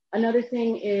 Another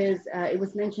thing is, it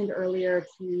was mentioned earlier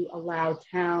to allow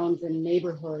towns and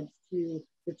neighborhoods to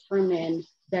determine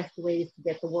best ways to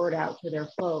get the word out to their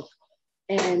folks.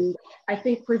 And I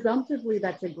think presumptively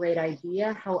that's a great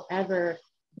idea. However,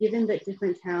 given that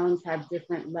different towns have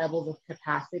different levels of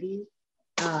capacity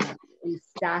in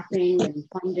staffing and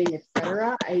funding, et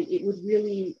cetera, it would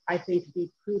really, I think, be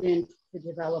prudent to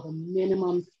develop a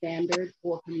minimum standard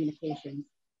for communications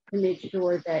to make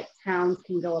sure that towns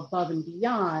can go above and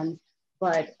beyond,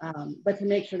 but to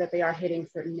make sure that they are hitting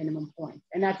certain minimum points.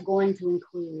 And that's going to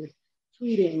include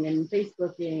tweeting and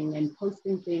Facebooking and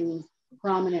posting things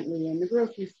prominently in the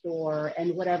grocery store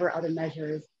and whatever other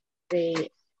measures they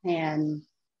can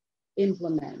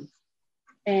implement.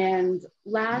 And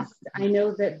last, I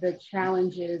know that the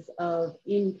challenges of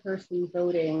in-person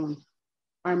voting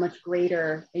are much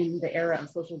greater in the era of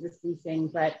social distancing,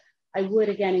 but I would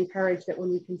again encourage that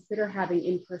when we consider having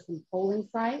in-person polling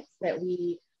sites, that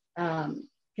we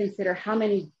consider how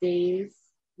many days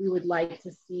we would like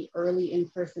to see early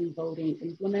in-person voting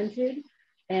implemented,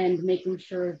 and making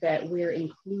sure that we're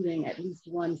including at least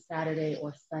one Saturday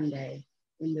or Sunday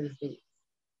in those dates.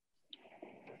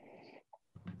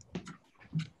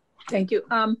 Thank you.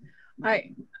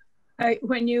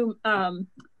 When you,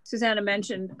 Susanna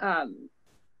mentioned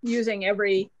using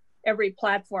every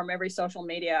platform, every social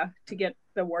media to get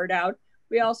the word out,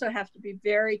 we also have to be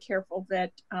very careful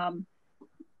that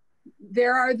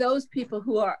there are those people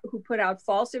who put out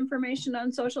false information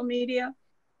on social media.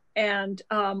 And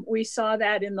we saw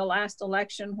that in the last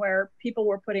election where people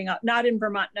were putting out, not in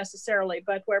Vermont necessarily,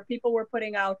 but where people were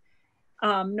putting out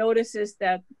notices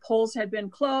that polls had been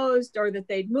closed or that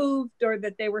they'd moved or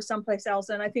that they were someplace else.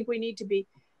 And I think we need to be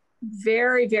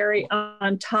very, very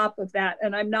on top of that.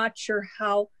 And I'm not sure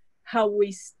how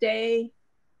we stay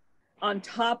on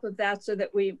top of that so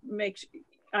that we make,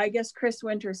 I guess Chris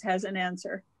Winters has an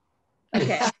answer.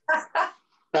 Okay.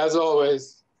 As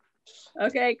always.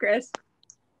 Okay, Chris.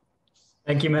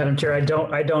 Thank you, Madam Chair. I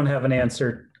don't have an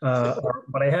answer,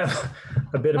 but I have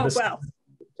a bit of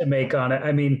to make on it.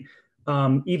 I mean,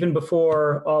 even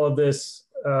before all of this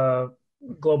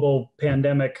global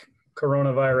pandemic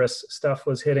coronavirus stuff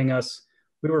was hitting us,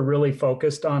 we were really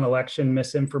focused on election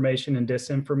misinformation and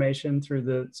disinformation through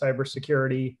the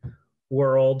cybersecurity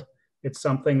world. It's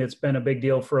something that's been a big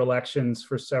deal for elections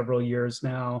for several years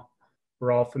now.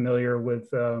 We're all familiar with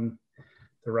the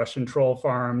Russian troll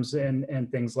farms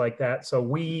and things like that. So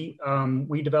we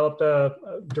developed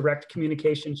direct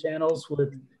communication channels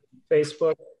with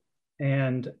Facebook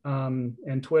and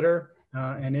Twitter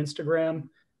and Instagram.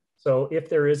 So if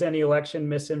there is any election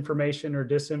misinformation or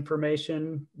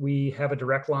disinformation, we have a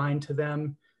direct line to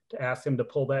them to ask them to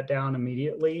pull that down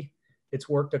immediately. It's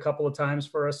worked a couple of times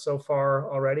for us so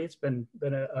far already. It's been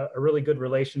a really good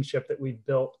relationship that we've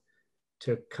built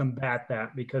to combat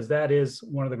that, because that is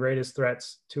one of the greatest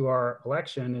threats to our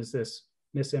election, is this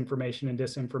misinformation and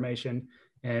disinformation,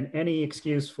 and any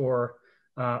excuse for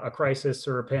a crisis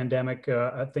or a pandemic,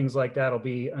 things like that will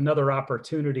be another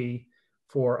opportunity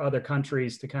for other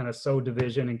countries to kind of sow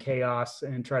division and chaos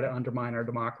and try to undermine our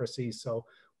democracy. So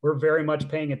we're very much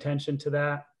paying attention to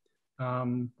that.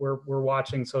 We're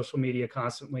watching social media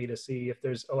constantly to see if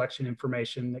there's election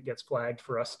information that gets flagged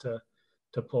for us to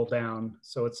pull down.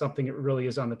 So it's something that really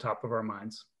is on the top of our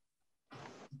minds.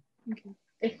 Okay.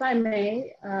 If I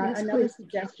may, yes, another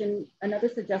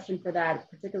suggestion for that,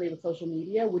 particularly with social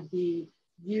media, would be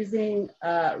using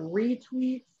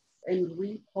retweets and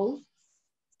reposts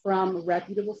from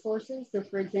reputable sources. So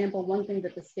for example, one thing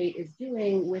that the state is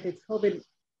doing with its COVID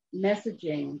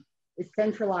messaging is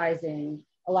centralizing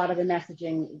a lot of the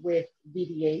messaging with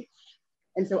VDH.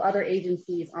 And so other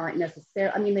agencies aren't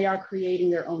necessarily, I mean, they are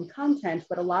creating their own content,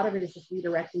 but a lot of it is just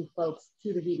redirecting folks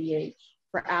to the VDH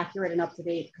for accurate and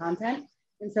up-to-date content.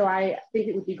 And so I think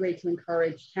it would be great to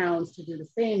encourage towns to do the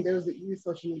same. Those that use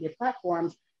social media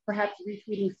platforms, perhaps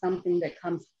retweeting something that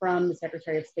comes from the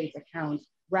Secretary of State's account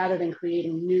rather than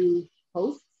creating new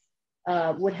posts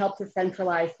would help to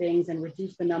centralize things and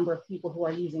reduce the number of people who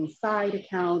are using side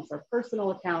accounts or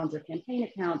personal accounts or campaign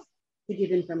accounts to give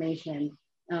information.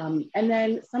 And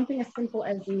then something as simple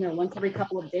as, you know, once every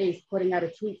couple of days, putting out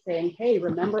a tweet saying, hey,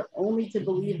 remember only to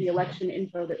believe the election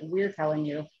info that we're telling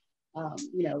you.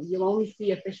 You know, you'll only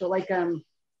see official, like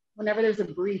whenever there's a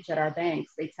breach at our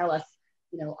banks, they tell us,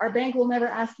 you know, our bank will never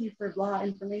ask you for blah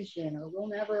information, or we'll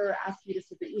never ask you to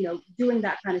submit, you know, doing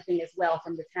that kind of thing as well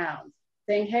from the towns,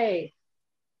 saying, hey,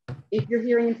 if you're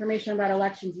hearing information about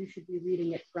elections, you should be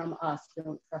reading it from us.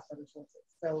 Don't trust other sources.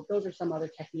 So those are some other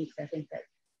techniques I think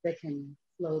that can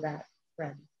slow that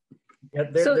spread.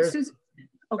 Yeah,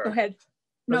 go ahead.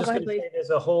 No, go ahead, please. There's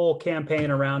a whole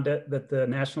campaign around it that the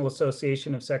National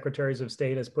Association of Secretaries of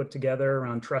State has put together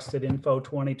around Trusted Info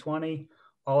 2020,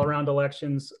 all around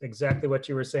elections. Exactly what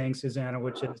you were saying, Susanna,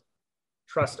 which is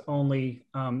trust only,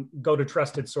 go to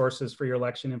trusted sources for your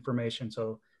election information.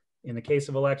 So in the case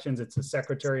of elections, it's the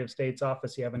Secretary of State's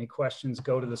office. You have any questions,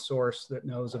 go to the source that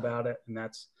knows about it. And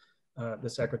that's the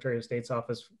Secretary of State's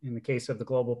office. In the case of the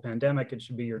global pandemic, it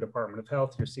should be your Department of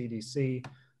Health, your CDC,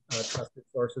 trusted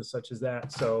sources such as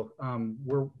that. So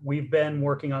we've been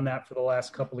working on that for the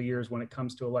last couple of years when it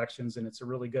comes to elections. And it's a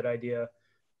really good idea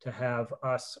to have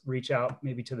us reach out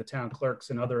maybe to the town clerks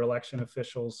and other election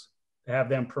officials to have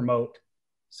them promote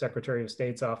Secretary of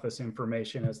State's office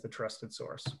information as the trusted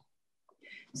source.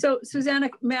 So Susanna,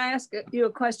 may I ask you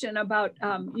a question about,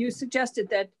 you suggested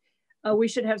that we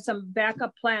should have some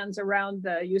backup plans around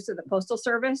the use of the Postal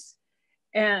Service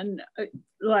and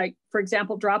like, for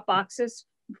example, drop boxes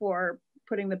for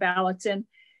putting the ballots in.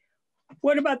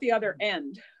 What about the other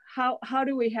end? How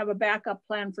do we have a backup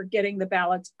plan for getting the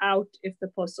ballots out if the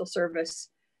Postal Service,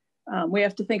 we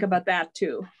have to think about that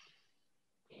too.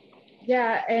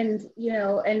 Yeah, and you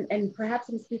know, and perhaps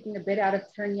I'm speaking a bit out of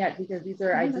turn yet because these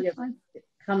are ideas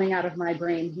coming out of my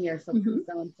brain here, so please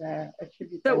don't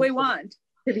attribute that we want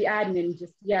to the admin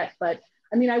just yet. But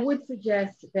I mean, I would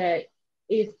suggest that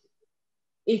if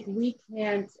we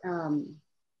can't,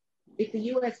 if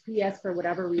the USPS for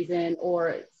whatever reason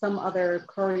or some other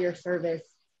courier service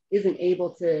isn't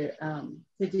able to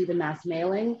do the mass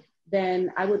mailing,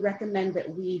 then I would recommend that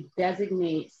we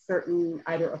designate certain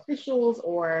either officials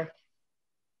or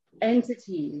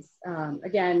entities,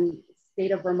 again,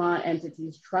 state of Vermont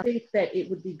entities, I think that it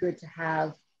would be good to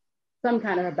have some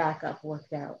kind of a backup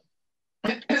worked out.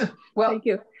 Well, thank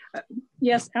you.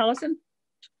 Yes, Allison?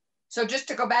 So just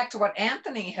to go back to what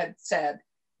Anthony had said,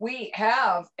 we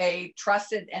have a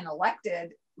trusted and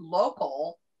elected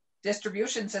local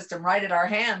distribution system right at our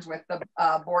hands with the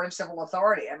Board of Civil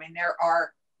Authority. I mean,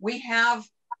 we have,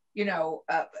 you know,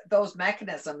 those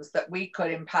mechanisms that we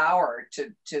could empower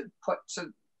to put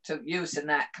to use in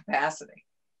that capacity.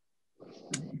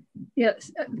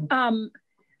 Yes.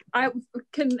 I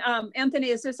can, Anthony,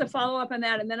 is this a follow-up on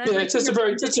that? And then it's just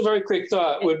a very quick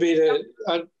thought would be to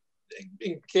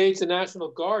engage the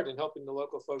National Guard in helping the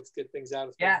local folks get things out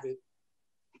of COVID.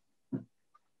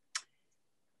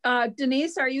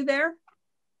 Denise, are you there?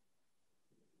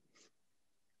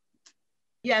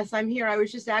 Yes, I'm here. I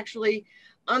was just actually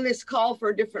on this call for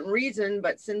a different reason,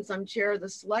 but since I'm chair of the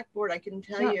select board, I can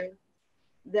tell you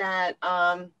that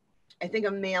I think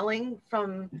a mailing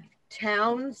from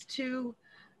towns to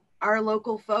our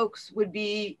local folks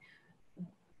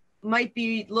might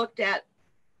be looked at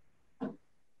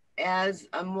as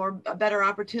a better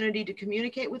opportunity to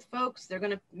communicate with folks. They're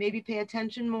going to maybe pay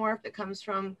attention more if it comes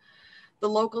from the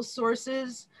local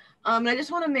sources. And I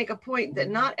just want to make a point that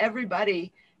not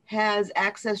everybody has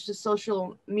access to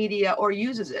social media or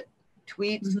uses it.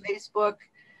 Tweets, Facebook,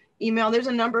 email. There's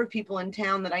a number of people in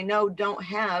town that I know don't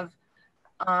have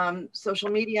social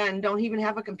media and don't even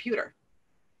have a computer.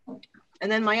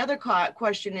 And then my other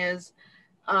question is,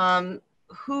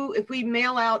 if we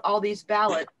mail out all these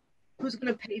ballots, who's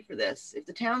going to pay for this? If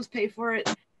the towns pay for it,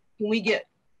 can we get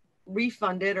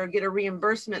refunded or get a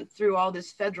reimbursement through all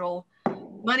this federal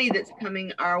money that's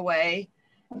coming our way?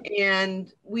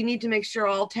 And we need to make sure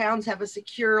all towns have a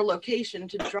secure location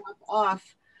to drop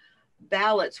off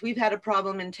ballots. We've had a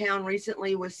problem in town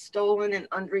recently with stolen and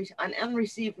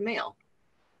unreceived mail.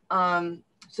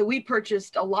 So we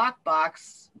purchased a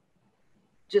lockbox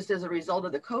just as a result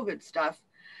of the COVID stuff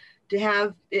to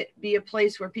have it be a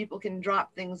place where people can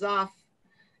drop things off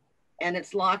and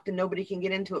it's locked and nobody can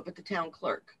get into it but the town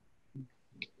clerk.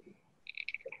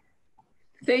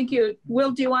 Thank you.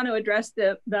 Will, do you want to address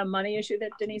the money issue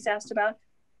that Denise asked about?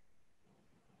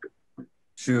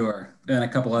 Sure. And a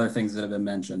couple other things that have been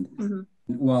mentioned. Mm-hmm.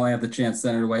 While I have the chance,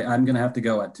 Senator White, I'm going to have to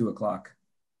go at 2 o'clock.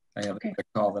 I have Okay. a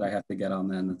call that I have to get on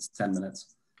then. It's 10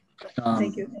 minutes.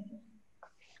 Thank you.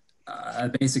 A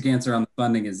basic answer on the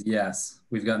funding is yes.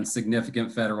 We've gotten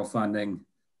significant federal funding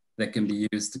that can be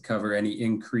used to cover any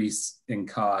increase in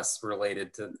costs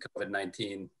related to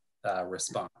COVID-19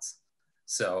 response.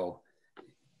 So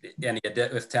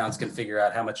if towns can figure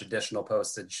out how much additional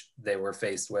postage they were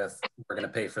faced with, we're going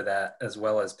to pay for that, as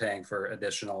well as paying for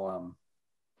additional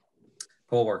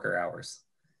poll worker hours.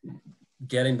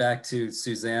 Getting back to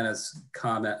Susanna's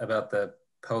comment about the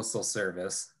Postal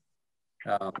Service,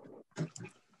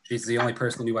 she's the only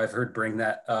person who I've heard bring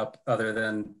that up other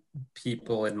than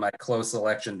people in my close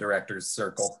election directors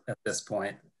circle at this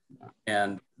point.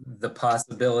 And the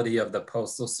possibility of the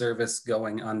Postal Service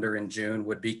going under in June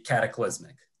would be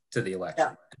cataclysmic to the election,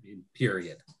 I mean,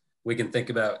 period. We can think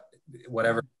about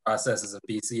whatever processes of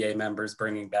BCA members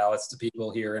bringing ballots to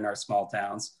people here in our small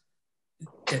towns.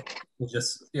 It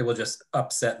will just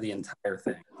upset the entire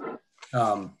thing.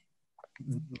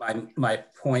 My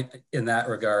point in that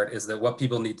regard is that what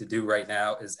people need to do right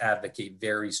now is advocate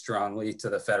very strongly to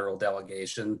the federal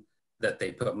delegation that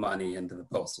they put money into the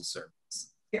Postal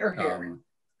Service. Here, here.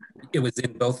 It was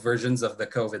in both versions of the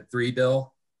COVID-3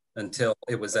 bill until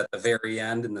it was at the very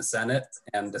end in the Senate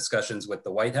and discussions with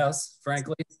the White House,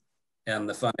 frankly, and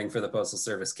the funding for the Postal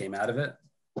Service came out of it.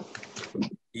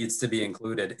 It needs to be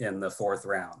included in the 4th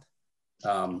round.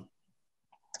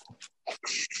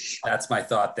 That's my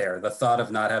thought there. The thought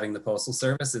of not having the Postal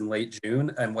Service in late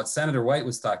June, and what Senator White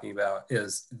was talking about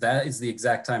is that is the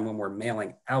exact time when we're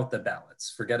mailing out the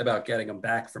ballots. Forget about getting them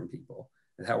back from people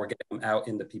and how we're getting them out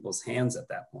into people's hands at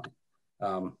that point.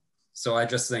 So I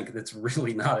just think it's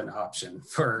really not an option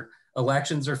for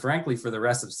elections or frankly for the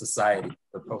rest of society,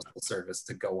 the Postal Service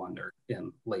to go under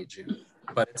in late June,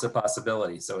 but it's a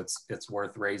possibility. So it's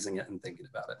worth raising it and thinking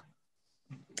about it.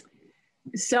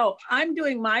 So I'm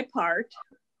doing my part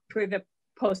for the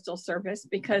Postal Service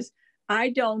because I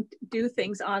don't do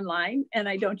things online and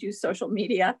I don't use social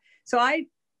media. So I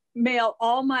mail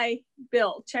all my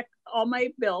check all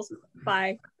my bills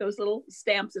by those little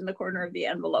stamps in the corner of the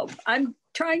envelope. I'm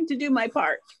trying to do my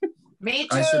part. Me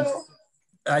too.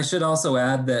 I should also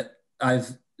add that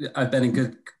I've been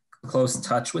in close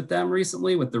touch with them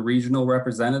recently, with the regional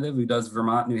representative who does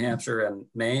Vermont, New Hampshire, and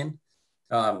Maine.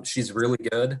 She's really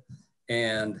good.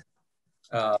 And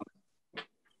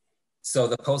so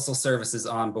the Postal Service is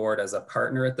on board as a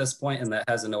partner at this point, and that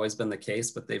hasn't always been the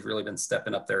case, but they've really been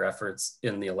stepping up their efforts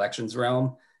in the elections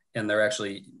realm. And they're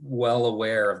actually well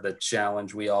aware of the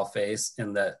challenge we all face,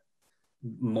 and that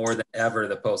more than ever,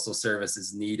 the Postal Service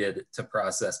is needed to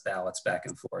process ballots back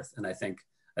and forth. And I think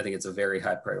it's a very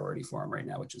high priority for them right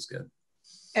now, which is good.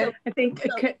 And I think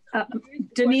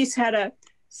Denise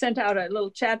sent out a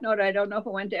little chat note. I don't know if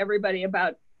it went to everybody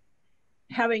about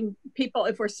having people,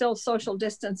 if we're still social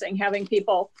distancing, having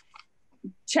people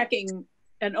checking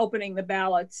and opening the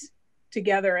ballots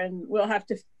together. And we'll have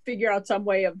to figure out some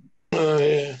way of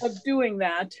doing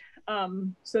that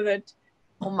so that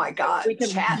oh my God, we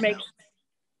can make notes.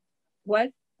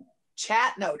 What?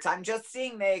 Chat notes. I'm just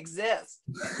seeing they exist.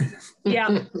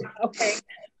 Yeah. Okay.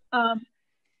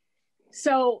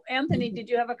 So Anthony, did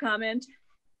you have a comment?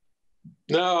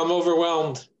 No, I'm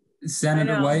overwhelmed.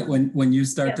 Senator White, when you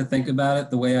start to think about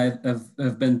it, the way I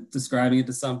have been describing it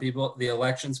to some people, the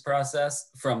elections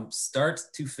process from start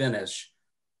to finish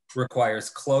requires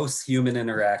close human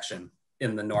interaction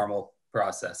in the normal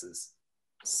processes.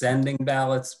 Sending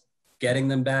ballots, getting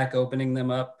them back, opening them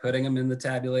up, putting them in the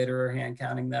tabulator or hand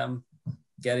counting them,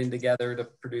 getting together to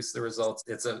produce the results.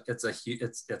 It's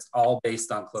all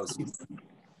based on close human.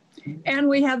 And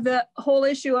we have the whole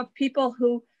issue of people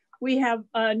we have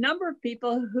a number of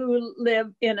people who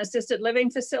live in assisted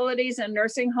living facilities and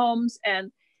nursing homes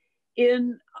and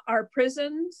in our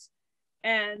prisons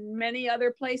and many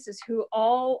other places who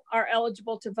all are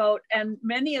eligible to vote. And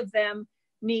many of them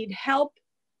need help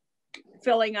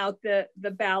filling out the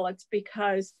ballots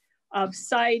because of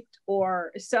sight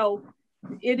or so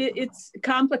it's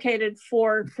complicated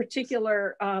for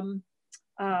particular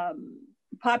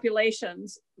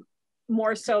populations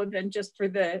more so than just for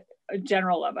the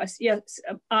general of us. Yes,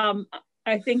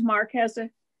 I think Mark has a.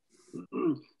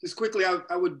 Just quickly,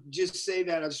 I would just say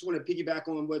that I just want to piggyback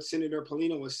on what Senator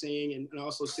Paulino was saying, and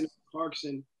also Senator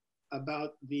Clarkson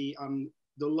about the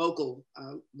local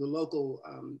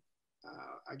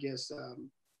I guess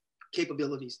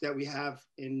capabilities that we have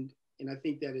in And I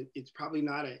think that it's probably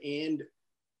not an and,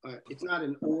 it's not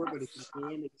an or, but it's an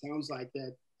and. It sounds like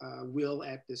that Will,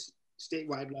 at this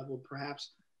statewide level,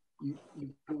 perhaps you're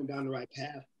going down the right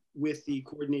path with the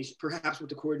coordination, perhaps with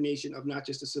the coordination of not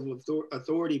just the civil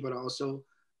authority, but also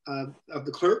of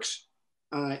the clerks.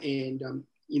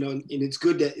 You know, and it's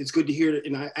good to hear it.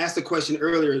 And I asked the question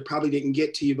earlier, it probably didn't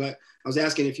get to you, but I was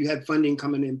asking if you had funding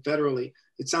coming in federally.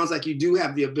 It sounds like you do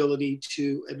have the ability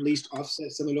to at least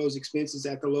offset some of those expenses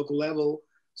at the local level.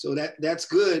 So that's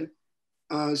good.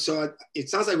 So it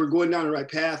sounds like we're going down the right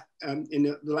path. And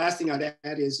the last thing I'd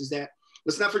add is that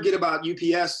let's not forget about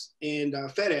UPS and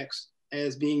FedEx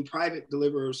as being private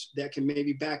deliverers that can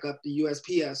maybe back up the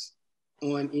USPS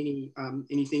on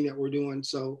anything that we're doing.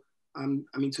 So I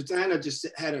mean, Tutana just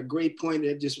had a great point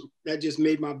that just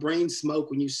made my brain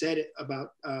smoke when you said it about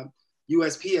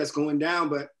USPS going down,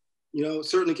 but you know, it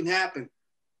certainly can happen.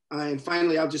 And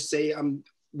finally, I'll just say,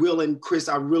 Will and Chris,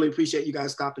 I really appreciate you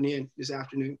guys stopping in this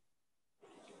afternoon.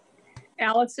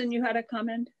 Allison, you had a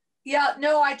comment? Yeah,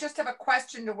 no, I just have a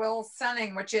question to Will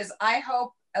Sunning, which is, I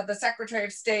hope the Secretary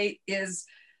of State is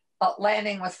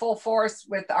landing with full force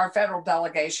with our federal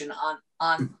delegation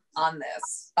on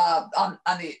this, on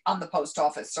the post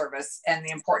office service and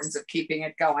the importance of keeping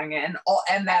it going, and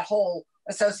that whole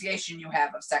association you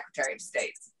have of Secretary of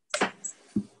States.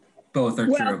 Both are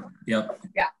true. Yep.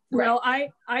 Yeah. Right. Well,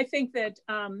 I think that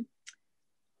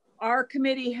our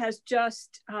committee has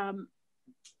just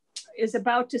is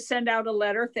about to send out a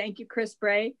letter. Thank you, Chris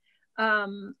Bray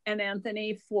and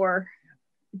Anthony, for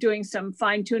doing some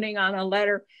fine tuning on a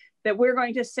letter that we're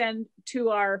going to send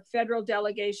to our federal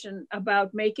delegation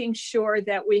about making sure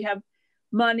that we have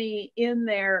money in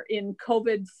there in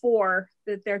COVID-4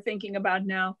 that they're thinking about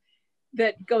now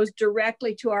that goes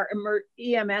directly to our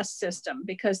EMS system,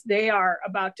 because they are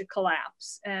about to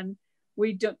collapse and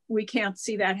we can't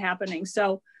see that happening.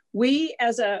 So we,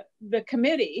 as the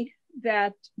committee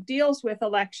that deals with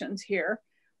elections here,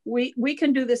 we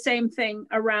can do the same thing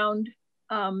around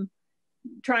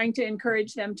trying to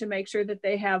encourage them to make sure that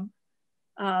they have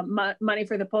money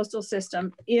for the postal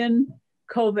system in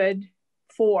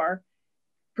COVID-4,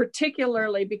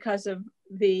 particularly because of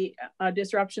the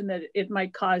disruption that it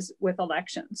might cause with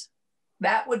elections.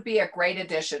 That would be a great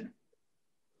addition.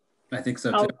 I think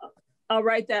so too. I'll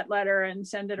write that letter and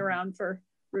send it around for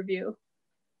review.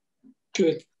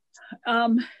 Good.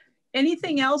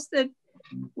 Anything else that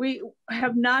we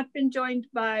have not been joined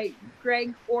by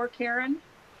Greg or Karen?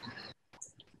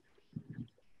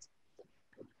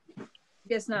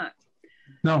 Guess not.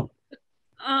 No.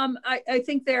 I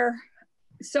think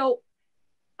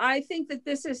I think that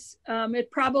this is, it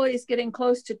probably is getting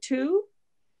close to 2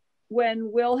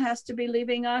 when Will has to be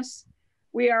leaving us.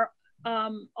 We are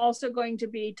also going to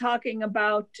be talking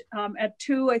about, at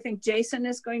 2, I think Jason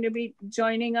is going to be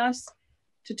joining us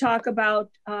to talk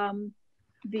about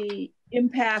the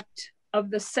impact of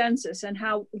the census and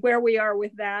where we are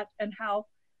with that, and how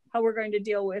we're going to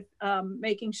deal with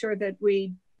making sure that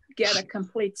we get a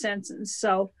complete census.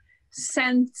 So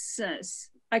census,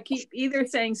 I keep either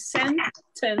saying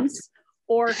sentence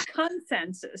or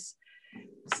consensus.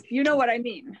 You know what I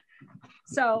mean.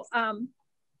 So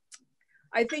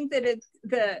I think that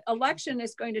the election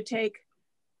is going to take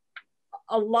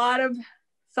a lot of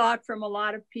thought from a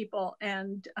lot of people,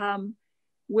 and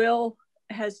Will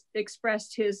has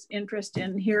expressed his interest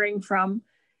in hearing from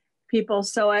people.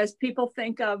 So as people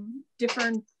think of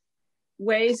different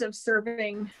ways of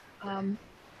serving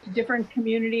different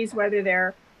communities, whether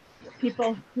they're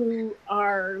people who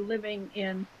are living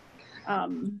in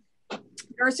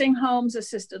nursing homes,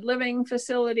 assisted living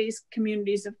facilities,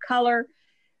 communities of color,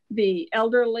 the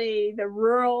elderly, the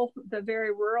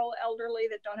very rural elderly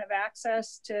that don't have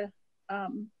access to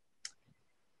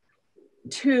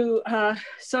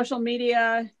social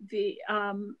media, the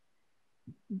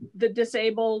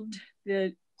disabled,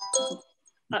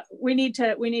 we need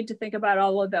to think about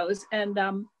all of those. And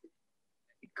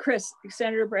Chris,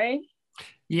 Senator Bray?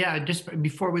 Yeah, just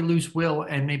before we lose Will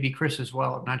and maybe Chris as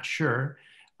well, I'm not sure.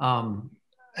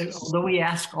 Although we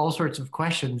ask all sorts of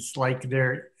questions, like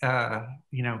they're,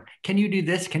 can you do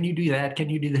this? Can you do that? Can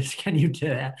you do this? Can you do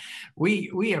that?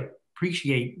 We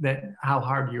appreciate that, how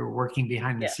hard you're working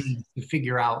behind the scenes to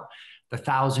figure out the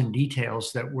 1,000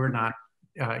 details that we're not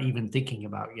even thinking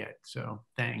about yet. So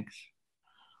thanks.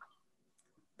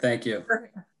 Thank you.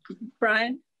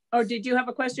 Brian? Oh, did you have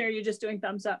a question, or are you just doing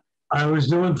thumbs up? I was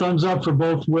doing thumbs up for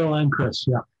both Will and Chris.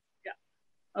 Yeah. Yeah.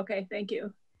 Okay. Thank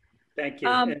you. Thank you.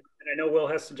 And I know Will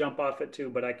has to jump off at 2,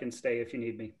 but I can stay if you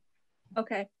need me.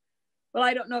 Okay. Well,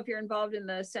 I don't know if you're involved in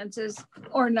the census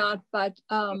or not, but.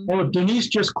 Oh, Denise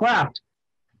just clapped.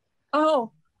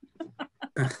 Oh.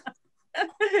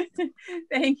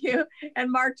 Thank you.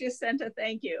 And Mark just sent a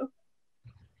thank you.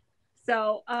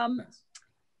 So,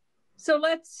 so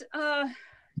let's.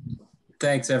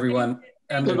 Thanks, everyone.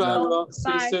 Goodbye.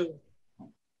 See you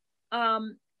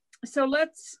soon. So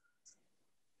let's,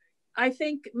 I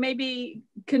think maybe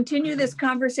continue this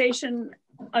conversation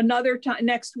another time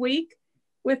next week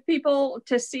with people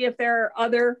to see if there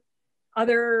are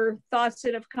other thoughts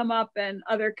that have come up and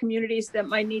other communities that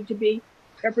might need to be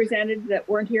represented that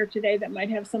weren't here today that might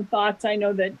have some thoughts. I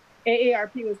know that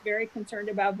AARP was very concerned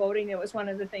about voting. It was one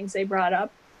of the things they brought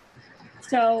up.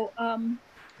 So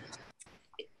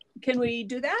can we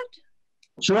do that?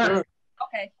 Sure.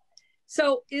 Okay.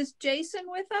 So is Jason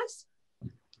with us?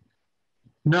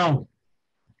 No.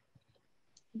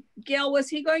 Gail, was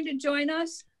he going to join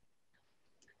us?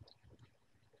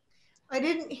 I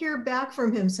didn't hear back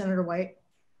from him, Senator White.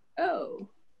 Oh.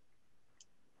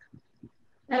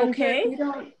 Okay.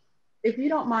 If you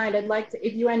don't mind, I'd like to,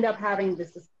 if you end up having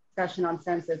this discussion on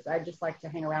census, I'd just like to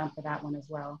hang around for that one as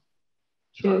well.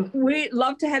 Sure. We'd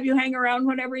love to have you hang around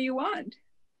whenever you want.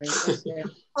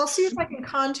 I'll see if I can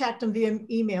contact him via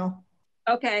email.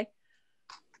 Okay.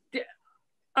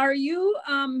 Are you,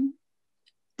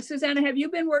 Susanna, have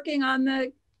you been working on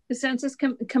the census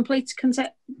complete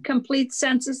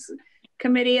census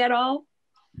committee at all?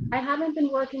 I haven't been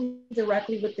working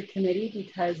directly with the committee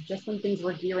because just when things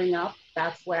were gearing up,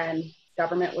 that's when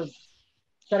government was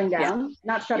shutting down,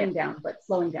 not shutting down, but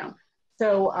slowing down.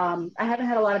 So I haven't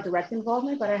had a lot of direct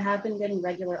involvement, but I have been getting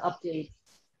regular updates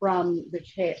from the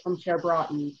chair, from Chair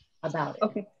Broughton about it.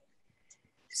 Okay.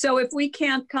 So if we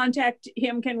can't contact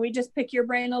him, can we just pick your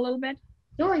brain a little bit?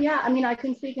 Sure, yeah. I mean, I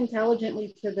can speak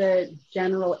intelligently to the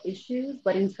general issues,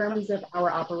 but in terms of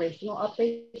our operational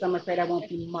updates, I'm afraid I won't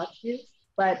be much use.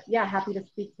 But yeah, happy to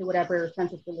speak to whatever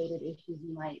census-related issues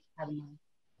you might have in mind.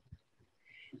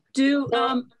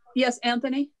 Yes,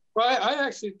 Anthony? Well, I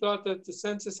actually thought that the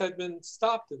census had been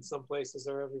stopped in some places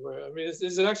or everywhere. I mean, is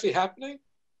it actually happening?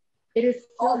 It is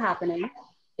still happening.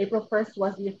 April 1st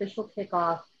was the official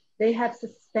kickoff. They have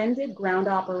suspended ground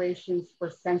operations for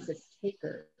census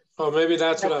takers. Oh, maybe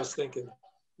that's what I was thinking.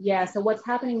 Yeah, so what's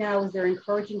happening now is they're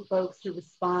encouraging folks to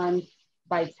respond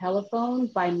by telephone,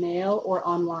 by mail, or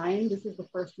online. This is the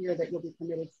first year that you'll be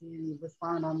permitted to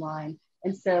respond online.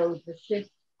 And so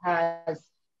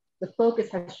the focus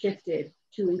has shifted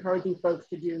to encouraging folks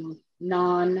to do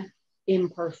non-in-person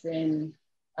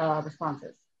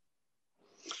responses.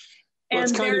 Well,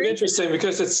 it's kind of interesting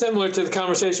because it's similar to the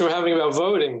conversation we're having about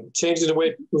voting, changing the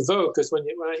way people vote. Because when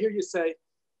I hear you say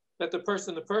that the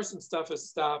person-to-person stuff has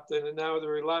stopped and now they're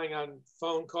relying on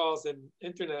phone calls and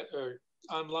internet or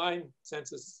online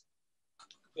census,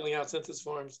 filling out census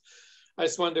forms, I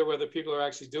just wonder whether people are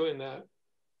actually doing that.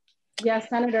 Yes,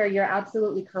 Senator, you're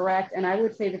absolutely correct. And I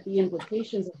would say that the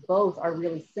implications of both are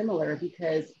really similar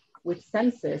because with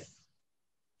census,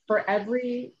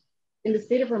 in the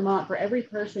state of Vermont, for every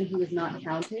person who is not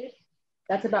counted,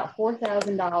 that's about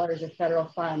 $4,000 of federal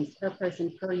funds per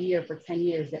person per year for 10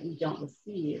 years that we don't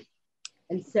receive.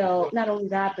 And so not only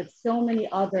that, but so many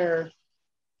other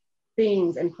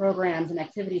things and programs and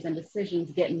activities and decisions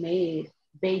get made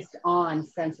based on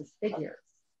census figures.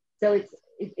 So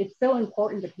it's so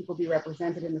important that people be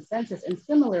represented in the census. And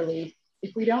similarly,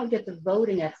 if we don't get the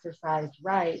voting exercise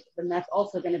right, then that's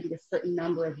also going to be a certain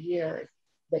number of years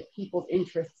that people's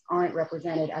interests aren't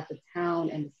represented at the town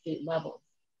and the state levels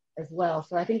as well.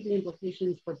 So I think the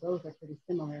implications for both are pretty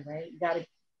similar, right?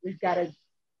 We've got to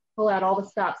pull out all the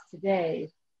stops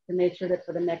today to make sure that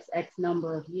for the next X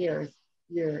number of years,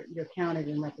 you're counted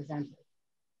and represented.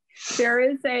 There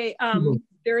is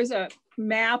a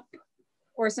map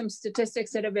or some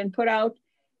statistics that have been put out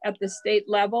at the state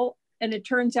level, and it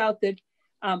turns out that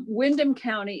Windham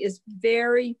County is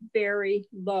very, very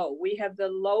low. We have the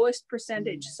lowest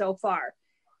percentage so far.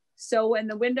 So when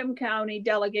the Windham County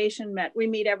delegation met, we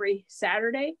meet every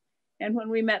Saturday. And when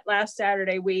we met last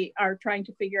Saturday, we are trying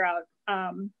to figure out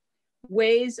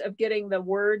ways of getting the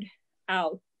word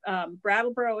out.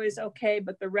 Brattleboro is okay,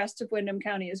 but the rest of Windham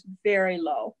County is very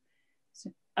low.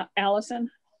 So, Allison?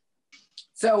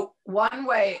 So one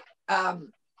way,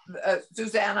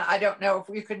 Susanna, I don't know if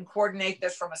we can coordinate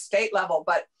this from a state level,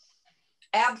 but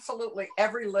absolutely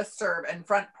every listserv and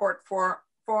Front Porch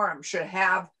Forum should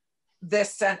have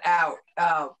this sent out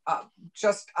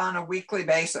just on a weekly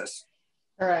basis.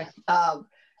 Correct.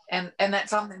 And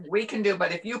that's something we can do,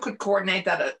 but if you could coordinate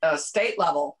that at a state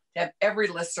level, have every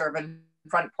listserv and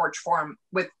Front Porch Forum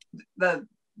with the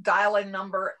dial-in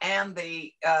number and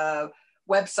the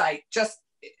website,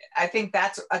 I think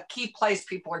that's a key place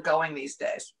people are going these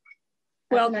days.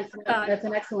 Well, that's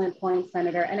an excellent point,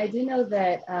 Senator. And I do know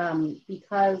that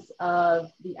because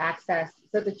of the access,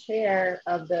 so the chair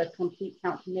of the Complete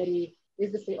Count Committee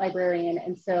is the state librarian.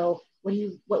 And so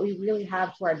what we really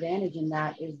have to our advantage in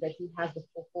that is that he has the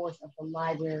full force of the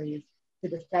libraries to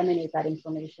disseminate that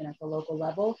information at the local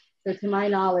level. So to my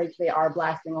knowledge, they are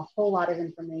blasting a whole lot of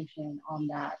information on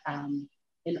that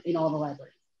in all the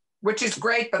libraries. Which is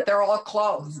great, but they're all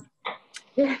closed.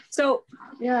 Yeah. So,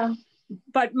 yeah.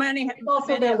 But many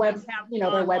also their webs, their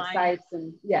online websites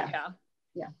and yeah.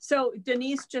 So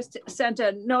Denise just sent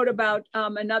a note about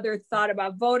another thought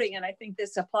about voting, and I think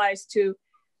this applies to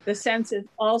the census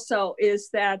also, is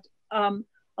that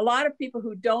a lot of people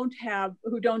who don't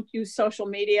use social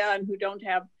media and who don't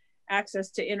have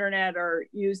access to internet or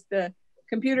use the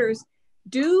computers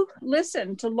do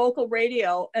listen to local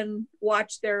radio and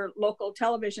watch their local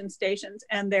television stations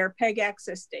and their PEG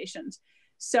access stations.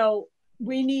 So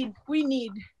we need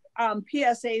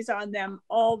PSAs on them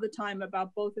all the time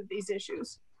about both of these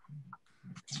issues.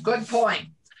 Good point.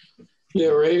 Yeah,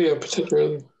 radio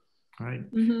particularly.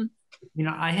 Right. Mm-hmm. You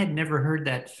know, I had never heard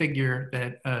that figure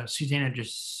that Susanna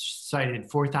just cited,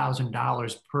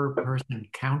 $4,000 per person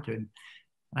counted.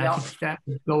 I think that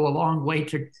would go a long way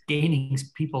to gaining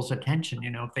people's attention. You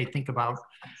know, if they think about,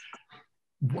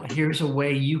 here's a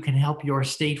way you can help your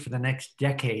state for the next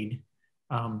decade.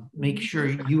 Make sure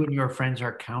you and your friends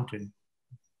are counted.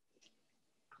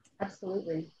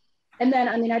 Absolutely. And then,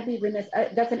 I mean, I'd be remiss,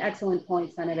 that's an excellent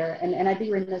point, Senator. And I'd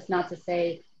be remiss not to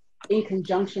say, in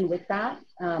conjunction with that,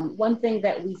 one thing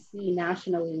that we see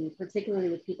nationally, particularly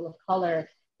with people of color,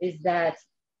 is that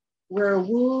we're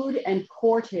wooed and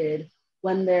courted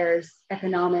when there's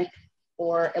economic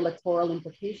or electoral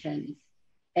implications.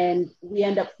 And we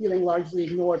end up feeling largely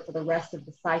ignored for the rest of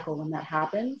the cycle when that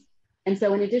happens. And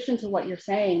so in addition to what you're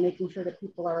saying, making sure that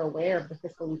people are aware of the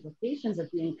fiscal implications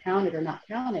of being counted or not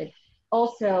counted,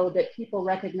 also that people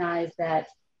recognize that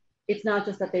it's not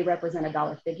just that they represent a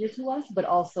dollar figure to us, but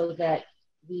also that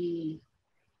we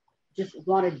just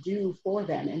want to do for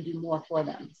them and do more for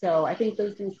them. So I think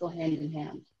those things go hand in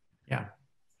hand. Yeah,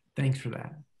 thanks for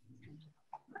that.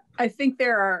 I think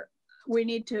we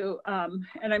need to,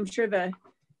 and I'm sure the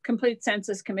Complete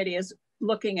Census Committee is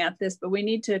looking at this, but we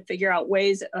need to figure out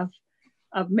ways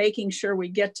of making sure we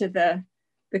get to the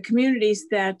communities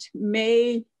that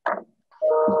may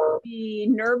be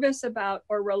nervous about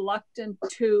or reluctant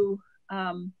to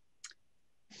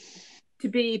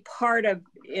be part of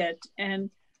it.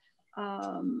 And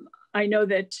I know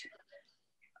that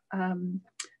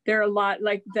there are a lot,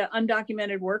 like the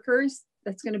undocumented workers,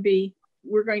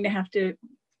 we're going to have to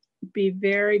be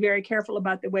very, very careful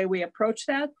about the way we approach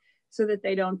that so that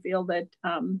they don't feel that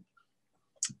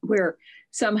we're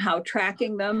somehow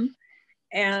tracking them.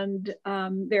 And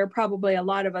there are probably a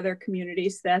lot of other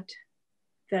communities that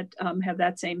have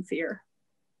that same fear.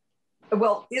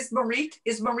 Well, is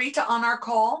Marita on our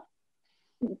call?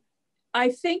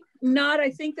 I think not. I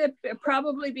think that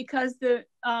probably because the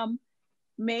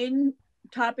main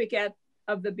topic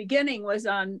of the beginning was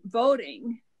on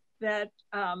voting, that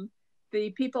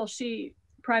the people she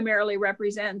primarily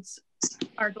represents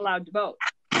aren't allowed to vote.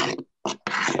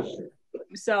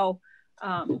 So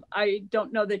I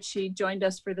don't know that she joined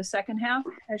us for the second half.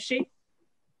 Has she?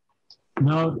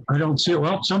 No, I don't see it.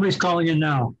 Well, somebody's calling in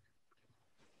now.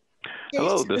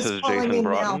 Hello, this is Jason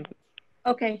Broughton.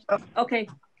 Okay. Okay.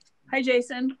 Hi,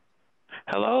 Jason.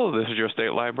 Hello, this is your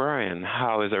state librarian.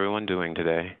 How is everyone doing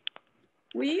today?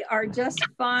 We are just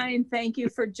fine. Thank you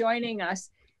for joining us.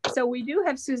 So we do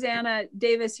have Susanna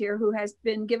Davis here, who has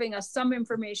been giving us some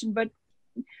information, but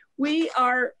we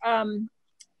are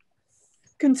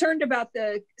concerned about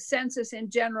the census in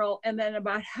general, and then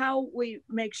about how we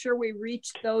make sure we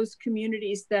reach those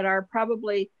communities that are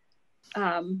probably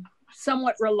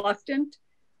somewhat reluctant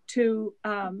to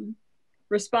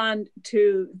respond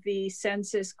to the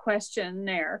census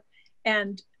questionnaire.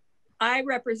 And I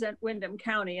represent Windham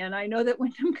County, and I know that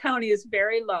Windham County is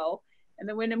very low, and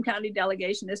the Windham County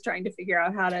delegation is trying to figure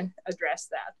out how to address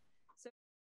that. So